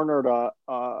garnered a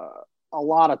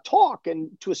lot of talk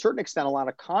and to a certain extent a lot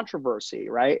of controversy,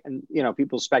 right? And you know,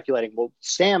 people speculating, well,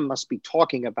 Sam must be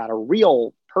talking about a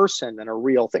real person and a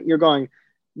real thing. You're going,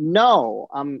 no,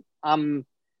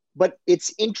 but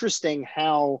it's interesting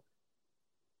how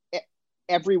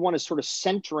everyone is sort of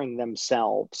centering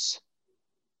themselves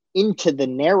into the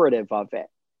narrative of it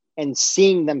and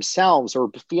seeing themselves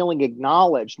or feeling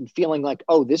acknowledged and feeling like,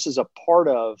 oh, this is a part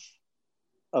of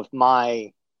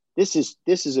my, this is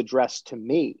addressed to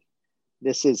me.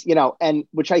 This is, you know, and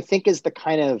which I think is the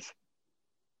kind of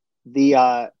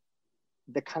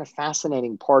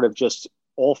fascinating part of just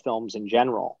all films in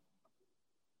general.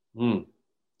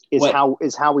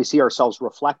 Is how we see ourselves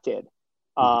reflected.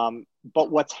 But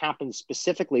what's happened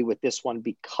specifically with this one,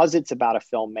 because it's about a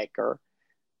filmmaker,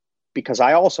 because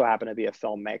I also happen to be a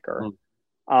filmmaker.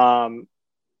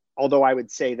 Although I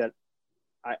would say that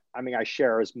I mean, I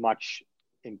share as much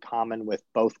in common with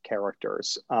both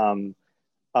characters. And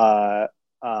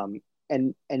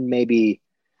maybe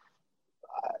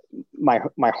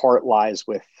my heart lies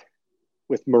with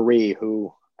Marie,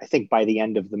 who I think by the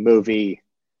end of the movie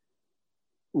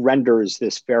renders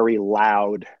this very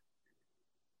loud,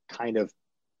 kind of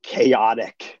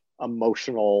chaotic,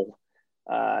 emotional,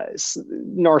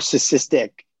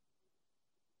 narcissistic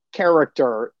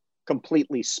character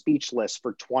completely speechless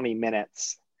for 20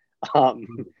 minutes,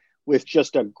 with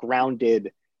just a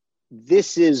grounded,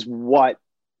 this is what,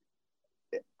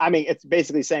 I mean, it's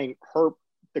basically saying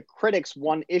the critics'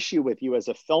 one issue with you as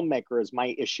a filmmaker is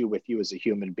my issue with you as a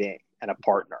human being and a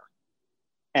partner.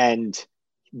 And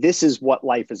this is what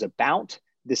life is about.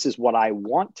 This is what I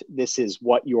want. This is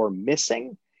what you're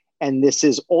missing. And this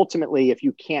is ultimately, if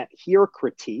you can't hear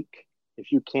critique,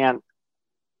 if you can't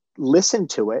listen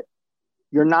to it,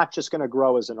 you're not just going to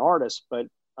grow as an artist, but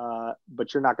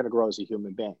you're not going to grow as a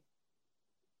human being.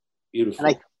 Beautiful.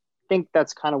 And I think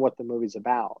that's kind of what the movie's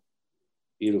about.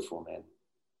 Beautiful, man.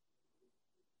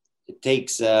 It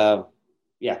takes, well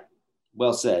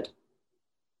said.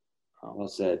 Well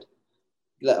said.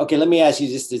 Okay, let me ask you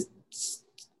just this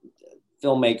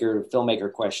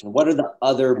filmmaker question. What are the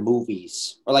other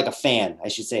movies, or like a fan, I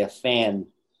should say a fan,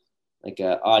 like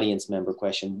an audience member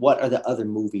question. What are the other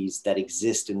movies that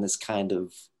exist in this kind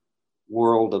of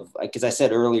world of, because I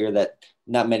said earlier that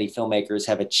not many filmmakers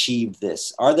have achieved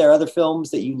this. Are there other films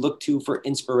that you look to for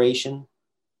inspiration?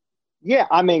 Yeah,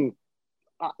 I mean,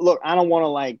 look, I don't want to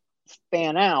like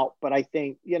fan out, but I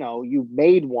think, you know, you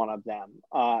made one of them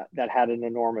that had an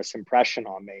enormous impression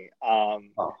on me.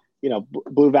 You know,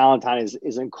 Blue Valentine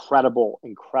is incredible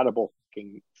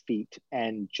feat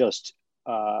and just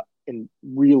in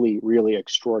really, really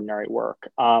extraordinary work.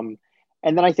 And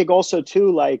then I think also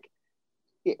too, like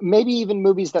maybe even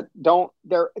movies that don't,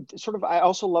 they're sort of,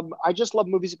 I just love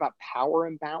movies about power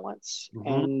imbalance.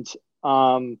 And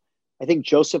I think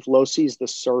Joseph Losey's The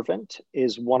Servant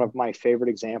is one of my favorite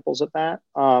examples of that.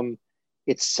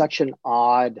 It's such an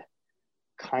odd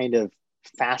kind of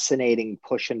fascinating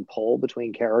push and pull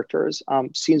between characters.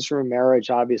 Scenes from a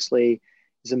Marriage, obviously,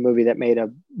 is a movie that made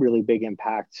a really big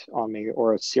impact on me,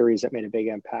 or a series that made a big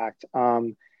impact.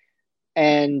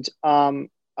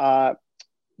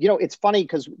 You know, it's funny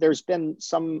because there's been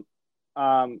some,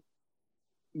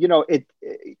 you know,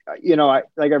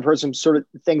 I've heard some sort of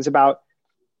things about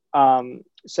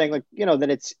saying like, you know, that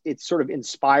it's sort of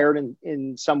inspired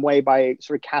in some way by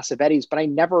sort of Cassavetes, but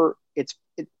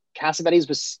Cassavetes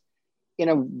was, in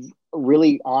a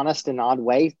really honest and odd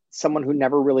way, someone who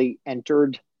never really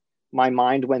entered my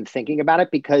mind when thinking about it,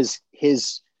 because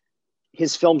his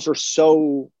films are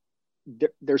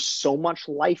there's so much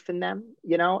life in them,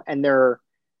 you know, and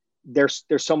there's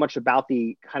so much about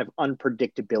the kind of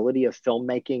unpredictability of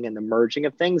filmmaking and the merging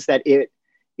of things that it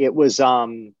was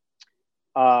and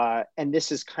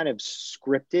this is kind of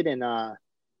scripted in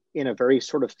a very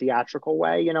sort of theatrical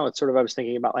way, you know. It's sort of, I was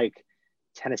thinking about like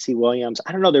Tennessee Williams.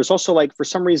 I don't know, there's also like, for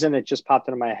some reason it just popped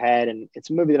into my head, and it's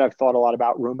a movie that I've thought a lot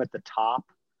about, Room at the Top,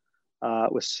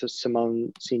 with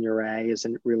Simone Signoret, is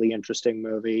a really interesting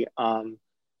movie. But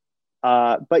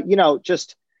you know,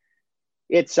 just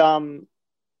it's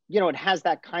you know, it has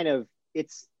that kind of, it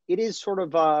is sort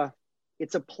of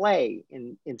it's a play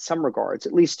in some regards,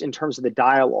 at least in terms of the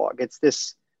dialogue. It's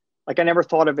this, like, I never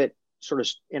thought of it sort of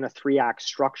in a 3-act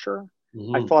structure,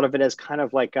 I thought of it as kind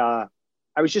of like I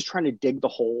was just trying to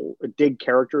dig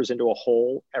characters into a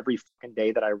hole every fucking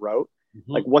day that I wrote.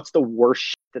 Like, what's the worst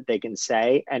shit that they can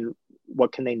say, and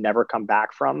what can they never come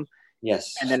back from?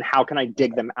 Yes. And then how can I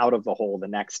dig them out of the hole the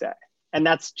next day? And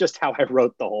that's just how I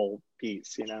wrote the whole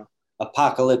piece, you know?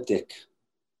 Apocalyptic.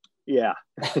 Yeah,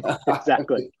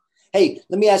 exactly. Hey,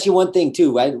 let me ask you one thing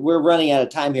too. We're running out of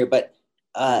time here, but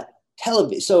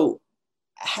television. So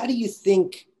how do you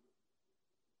think,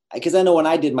 because I know when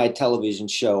I did my television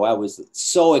show, I was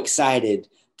so excited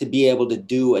to be able to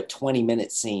do a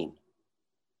 20-minute scene.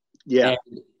 Yeah.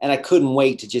 And I couldn't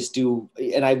wait to just do,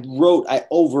 and I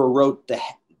overwrote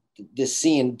the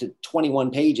scene to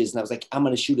 21 pages. And I was like, I'm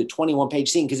going to shoot a 21-page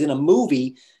scene. Because in a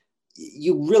movie,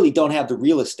 you really don't have the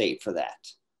real estate for that.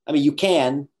 I mean, you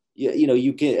can,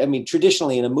 you can, I mean,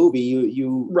 traditionally in a movie,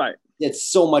 you right. It's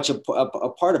so much a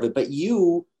part of it, but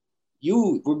you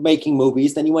were making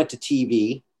movies, then you went to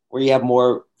TV where you have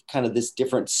more kind of this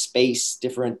different space,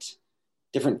 different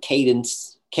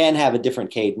cadence, can have a different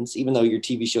cadence, even though your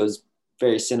TV show is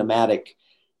very cinematic.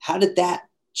 How did that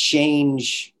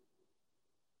change?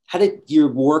 How did your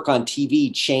work on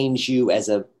TV change you as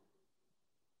a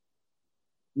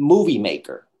movie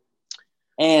maker?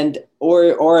 And,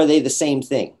 or are they the same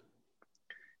thing?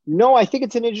 No, I think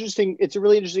it's a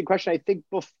really interesting question. I think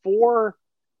before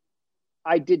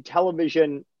I did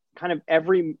television, kind of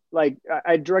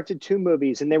I directed 2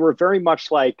 movies, and they were very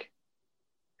much like,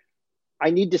 I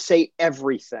need to say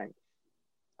everything.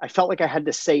 I felt like I had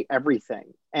to say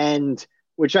everything, and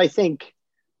which I think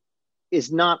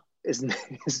is not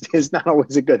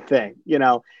always a good thing, you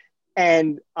know.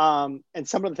 And some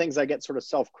of the things I get sort of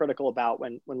self-critical about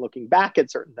when looking back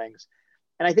at certain things.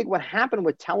 And I think what happened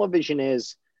with television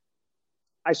is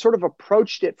I sort of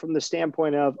approached it from the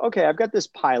standpoint of, okay, I've got this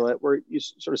pilot where you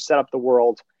sort of set up the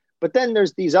world, but then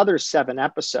there's these other 7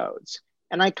 episodes.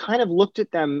 And I kind of looked at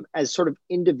them as sort of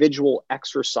individual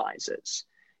exercises.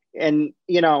 And,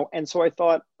 you know, and so I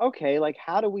thought, okay, like,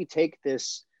 how do we take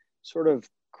this sort of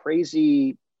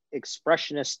crazy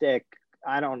expressionistic,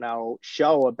 I don't know,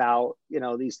 show about, you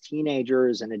know, these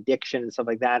teenagers and addiction and stuff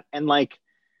like that, and like,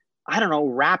 I don't know,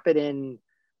 wrap it in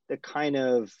the kind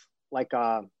of like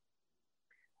a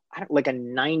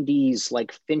 90s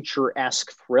like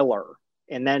Fincher-esque thriller.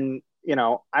 And then, you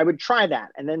know, I would try that,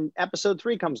 and then episode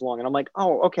 3 comes along and I'm like,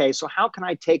 oh, okay, so how can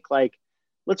I take, like,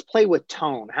 let's play with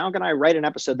tone. How can I write an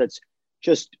episode that's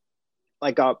just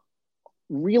like a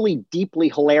really deeply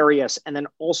hilarious and then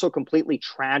also completely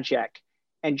tragic,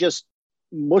 and just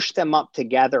mush them up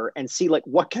together and see, like,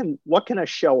 what can a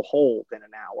show hold in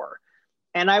an hour?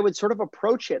 And I would sort of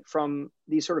approach it from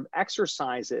these sort of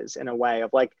exercises in a way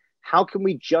of like, how can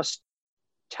we just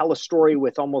tell a story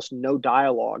with almost no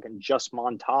dialogue and just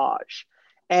montage?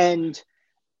 And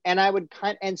I would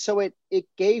and so it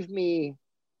gave me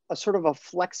a sort of a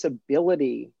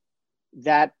flexibility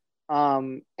that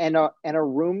and a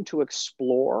room to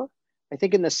explore. I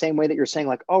think in the same way that you're saying,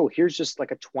 like, oh, here's just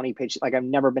like a 20-page, like, I've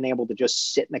never been able to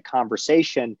just sit in a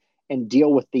conversation and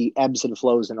deal with the ebbs and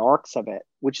flows and arcs of it,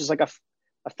 which is like a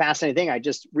fascinating thing. I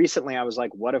just recently, I was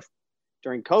like, what if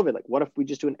during COVID, like, what if we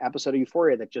just do an episode of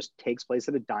Euphoria that just takes place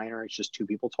at a diner? It's just 2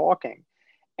 people talking.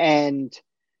 And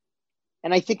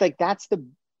I think, like, that's the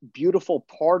beautiful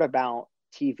part about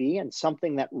TV, and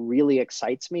something that really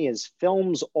excites me is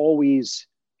films always,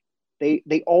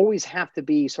 they always have to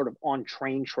be sort of on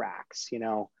train tracks, you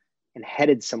know, and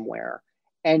headed somewhere.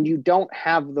 And you don't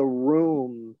have the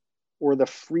room or the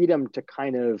freedom to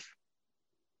kind of,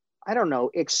 I don't know,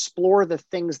 explore the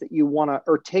things that you want to,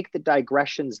 or take the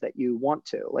digressions that you want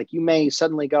to. Like, you may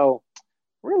suddenly go, I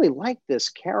really like this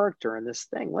character and this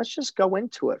thing. Let's just go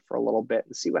into it for a little bit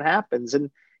and see what happens.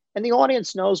 And the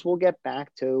audience knows we'll get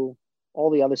back to all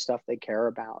the other stuff they care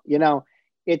about. You know,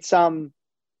 it's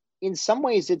in some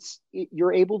ways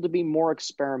you're able to be more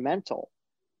experimental,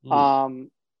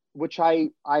 which I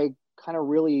kind of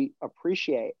really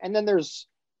appreciate. And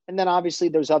then obviously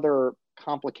there's other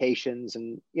complications,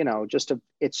 and, you know,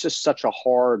 it's just such a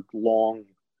hard, long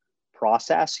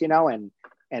process, you know, and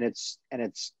it's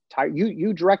tired.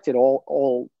 You directed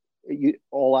all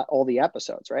the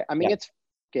episodes, right? I mean, yeah.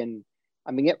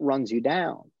 It runs you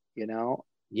down, you know?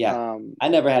 Yeah. I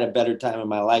never had a better time in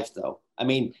my life, though. I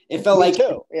mean, it felt like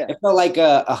it felt like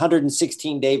a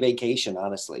 116-day vacation,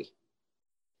 honestly.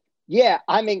 Yeah.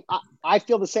 I mean, I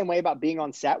feel the same way about being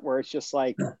on set, where it's just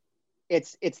like,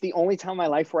 it's the only time in my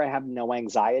life where I have no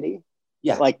anxiety.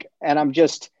 Yeah. Like, and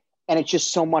it's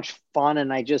just so much fun.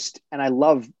 And I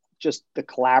love just the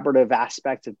collaborative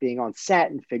aspect of being on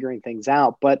set and figuring things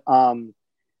out. But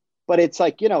it's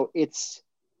like, you know,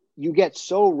 you get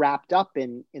so wrapped up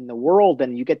in the world,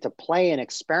 and you get to play and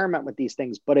experiment with these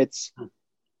things. But it's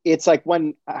like,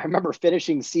 when I remember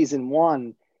finishing season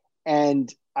 1,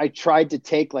 and I tried to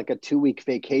take like a 2-week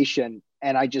vacation,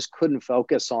 and I just couldn't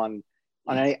focus on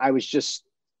any, I was just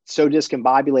so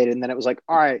discombobulated. And then it was like,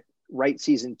 all right, write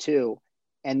season 2.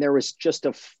 And there was just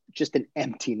an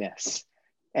emptiness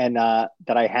and that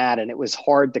I had. And it was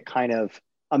hard to kind of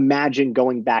imagine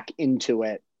going back into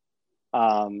it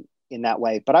in that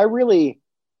way. But I really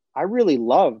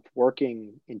loved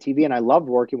working in TV, and I loved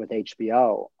working with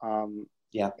HBO.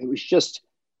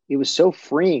 It was so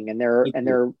freeing, and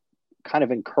they're kind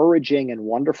of encouraging and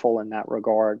wonderful in that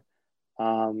regard.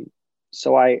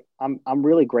 So I'm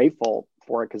really grateful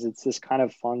for it, because it's this kind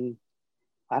of fun,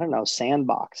 I don't know,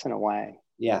 sandbox in a way.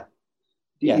 Yeah.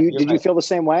 Did you feel the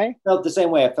same way? I felt the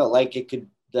same way. I felt like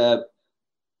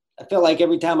I felt like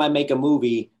every time I make a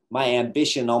movie, my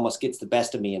ambition almost gets the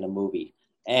best of me in a movie.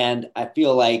 And I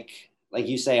feel like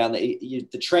you say,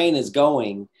 the train is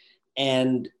going,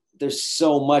 and there's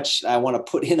so much I want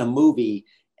to put in a movie.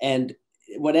 And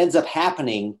what ends up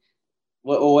happening,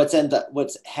 what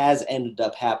has ended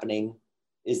up happening,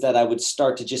 is that I would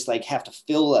start to just like have to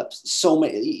fill up so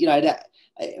many,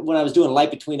 when I was doing Light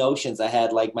Between Oceans, I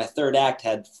had like, my third act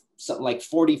had something like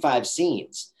 45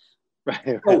 scenes.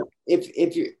 Right. So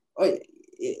if you're,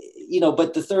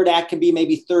 but the third act can be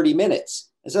maybe 30 minutes.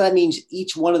 And so that means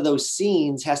each one of those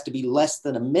scenes has to be less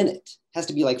than a minute, has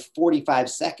to be like 45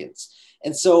 seconds.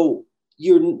 And so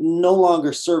you're no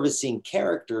longer servicing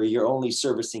character, you're only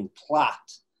servicing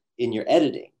plot in your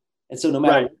editing. And so no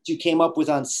matter what you came up with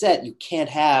on set, you can't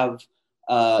have,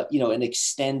 an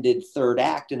extended third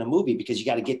act in a movie, because you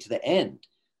got to get to the end.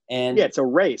 And it's a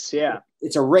race. Yeah.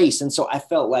 It's a race. And so I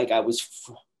felt like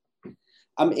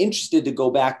I'm interested to go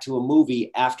back to a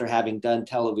movie after having done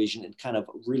television and kind of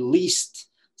released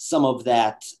some of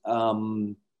that,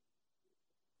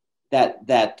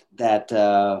 that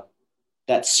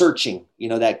searching,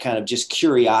 that kind of just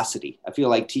curiosity. I feel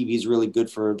like TV is really good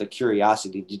for the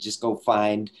curiosity to just go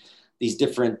find these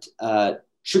different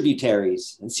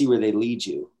tributaries and see where they lead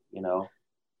you,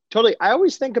 Totally. I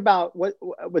always think about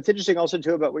what's interesting also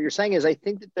too about what you're saying is, I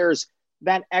think that there's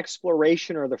that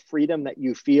exploration, or the freedom that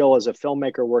you feel as a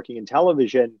filmmaker working in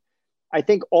television, I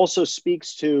think also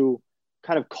speaks to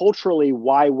kind of culturally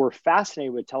why we're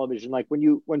fascinated with television. Like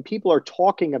when people are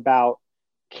talking about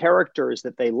characters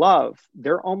that they love,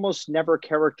 they're almost never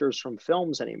characters from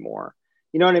films anymore.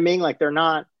 You know what I mean? Like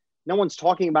no one's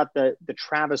talking about the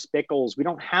Travis Bickles. We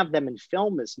don't have them in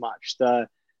film as much.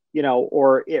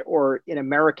 Or in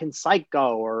American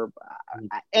Psycho, or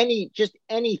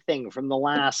anything from the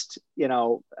last,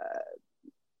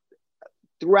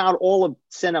 throughout all of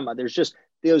cinema. There's just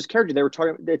those characters they were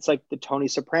talking. It's like the Tony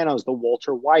Sopranos, the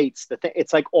Walter Whites,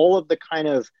 it's like all of the kind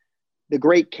of the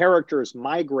great characters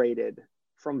migrated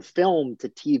from film to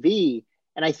TV.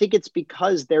 And I think it's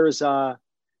because there's sort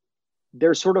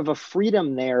of a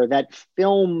freedom there that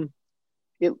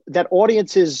that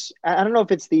audiences, I don't know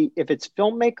if it's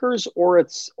filmmakers, or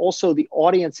it's also the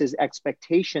audience's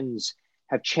expectations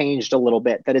have changed a little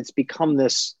bit, that it's become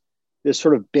this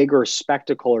sort of bigger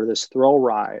spectacle, or this thrill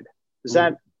ride. Is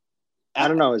that, I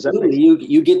don't know. Is that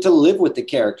you get to live with the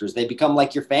characters. They become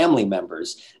like your family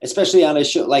members, especially on a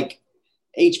show like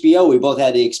HBO. We both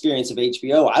had the experience of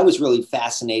HBO. I was really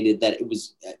fascinated that it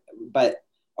was,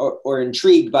 or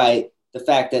intrigued by the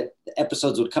fact that the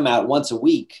episodes would come out once a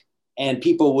week, and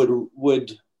people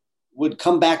would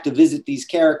come back to visit these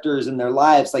characters in their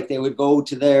lives. Like they would go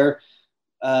to their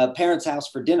parents' house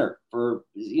for dinner, for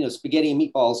spaghetti and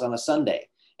meatballs on a Sunday.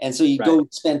 And so you go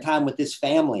spend time with this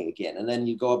family again, and then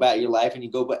you go about your life, and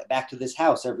you go back to this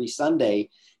house every Sunday.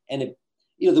 And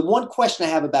the one question I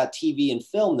have about TV and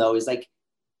film, though, is like,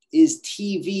 is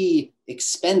TV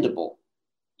expendable?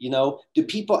 Do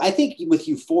people, I think with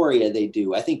Euphoria, they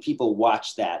do. I think people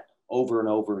watch that over and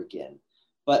over again.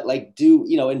 But like,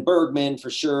 in Bergman,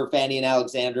 for sure, Fanny and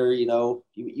Alexander, you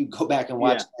go back and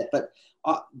watch that.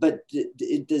 But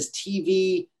does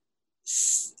TV,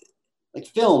 like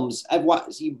films, I've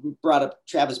watched, you brought up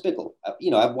Travis Bickle,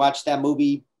 I've watched that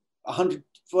movie 100,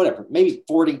 whatever, maybe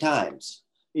 40 times.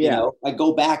 I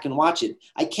go back and watch it.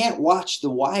 I can't watch The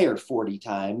Wire 40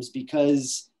 times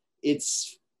because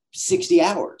it's 60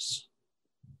 hours.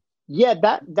 Yeah,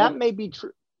 that may be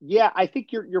true. Yeah, I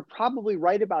think you're probably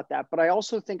right about that. But I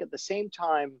also think at the same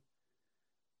time,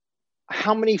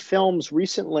 how many films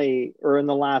recently, or in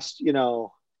the last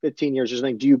 15 years or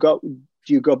something, do you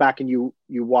go back and you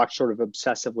watch sort of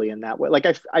obsessively in that way? Like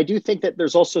I do think that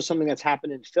there's also something that's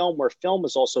happened in film, where film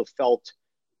has also felt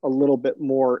a little bit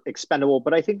more expendable.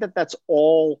 But I think that that's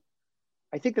all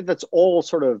I think that that's all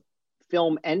sort of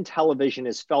film and television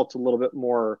has felt a little bit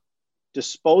more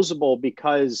disposable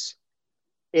because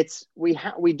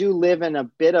we do live in a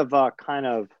bit of a kind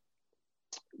of,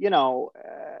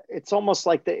 it's almost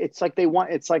like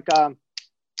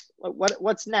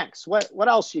what's next? What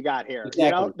else you got here?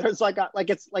 Exactly. There's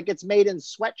it's made in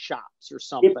sweatshops or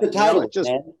something. Skip the title,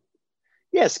 man.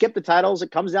 Yeah, skip the titles.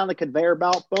 It comes down the conveyor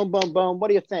belt. Boom, boom, boom. What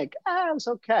do you think? It was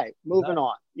okay. Moving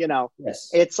on. Yes.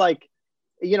 It's like,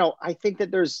 I think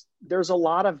that there's a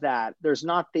lot of that. I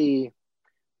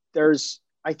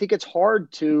think it's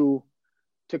hard to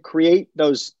create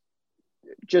those.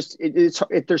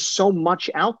 There's so much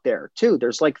out there too.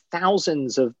 There's like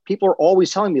thousands of people are always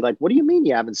telling me like, what do you mean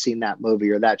you haven't seen that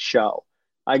movie or that show?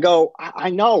 I go, I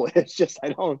know. It's just,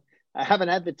 I haven't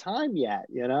had the time yet,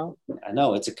 I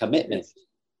know it's a commitment.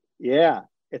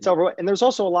 It's over. And there's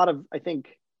also a lot of, I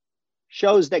think,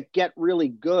 shows that get really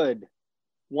good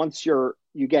once you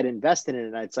get invested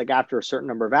in it. It's like after a certain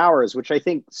number of hours, which I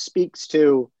think speaks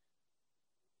to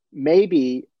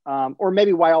maybe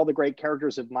why all the great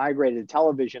characters have migrated to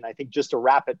television. I think just to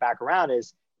wrap it back around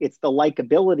it's the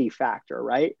likability factor,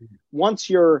 right? Mm-hmm. Once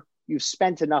you've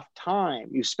spent enough time,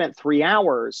 you've spent 3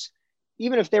 hours,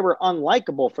 even if they were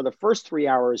unlikable for the first 3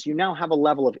 hours, you now have a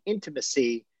level of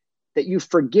intimacy that you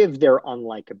forgive their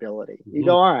unlikability. Mm-hmm. You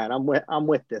go, all right, I'm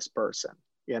with this person,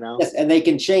 Yes, and they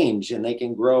can change and they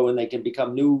can grow and they can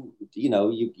become new.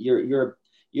 Your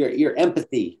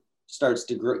empathy starts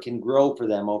to can grow for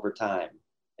them over time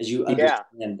as you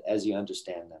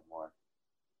understand them more.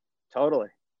 Totally.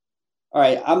 All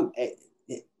right,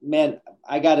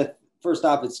 first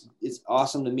off, it's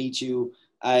awesome to meet you.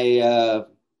 I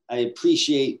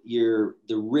appreciate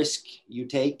the risk you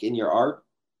take in your art,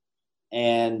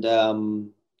 and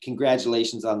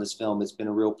congratulations on this film. It's been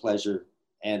a real pleasure,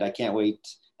 and I can't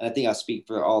wait. And I think I'll speak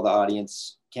for all the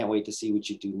audience. Can't wait to see what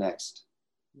you do next.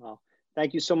 Well,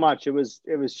 thank you so much. It was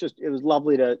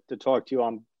lovely to talk to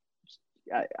you.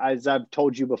 As I've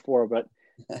told you before, but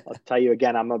I'll tell you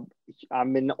again, I'm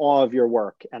in awe of your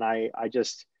work, and I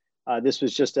just this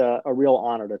was just a real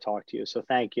honor to talk to you. So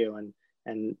thank you,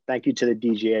 and thank you to the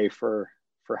DGA for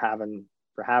having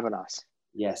us.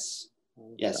 Yes.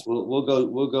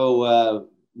 We'll go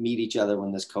meet each other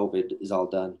when this COVID is all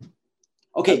done.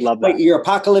 Okay. I'd love that. Your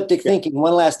apocalyptic thinking.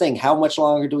 One last thing. How much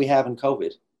longer do we have in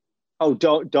COVID? Oh,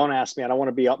 don't ask me. I don't want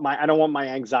to be I don't want my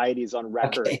anxieties on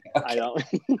record. Okay. I don't.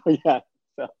 Yeah.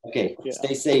 So, okay. Yeah.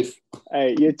 Stay safe.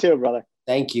 Hey, you too, brother.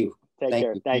 Thank you. Take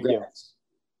care. Thank you.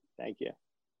 Thank you.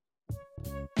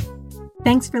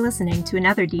 Thanks for listening to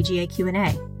another DGA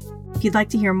Q&A. If you'd like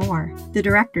to hear more, The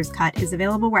Director's Cut is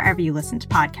available wherever you listen to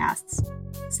podcasts.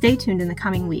 Stay tuned in the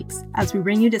coming weeks as we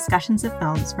bring you discussions of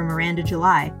films from Miranda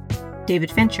July,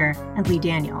 David Fincher, and Lee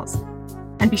Daniels.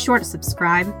 And be sure to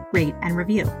subscribe, rate, and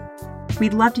review.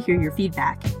 We'd love to hear your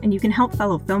feedback, and you can help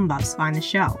fellow film buffs find the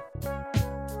show.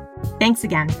 Thanks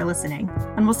again for listening,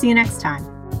 and we'll see you next time.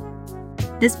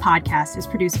 This podcast is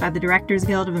produced by the Directors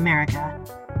Guild of America.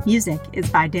 Music is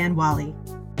by Dan Wally.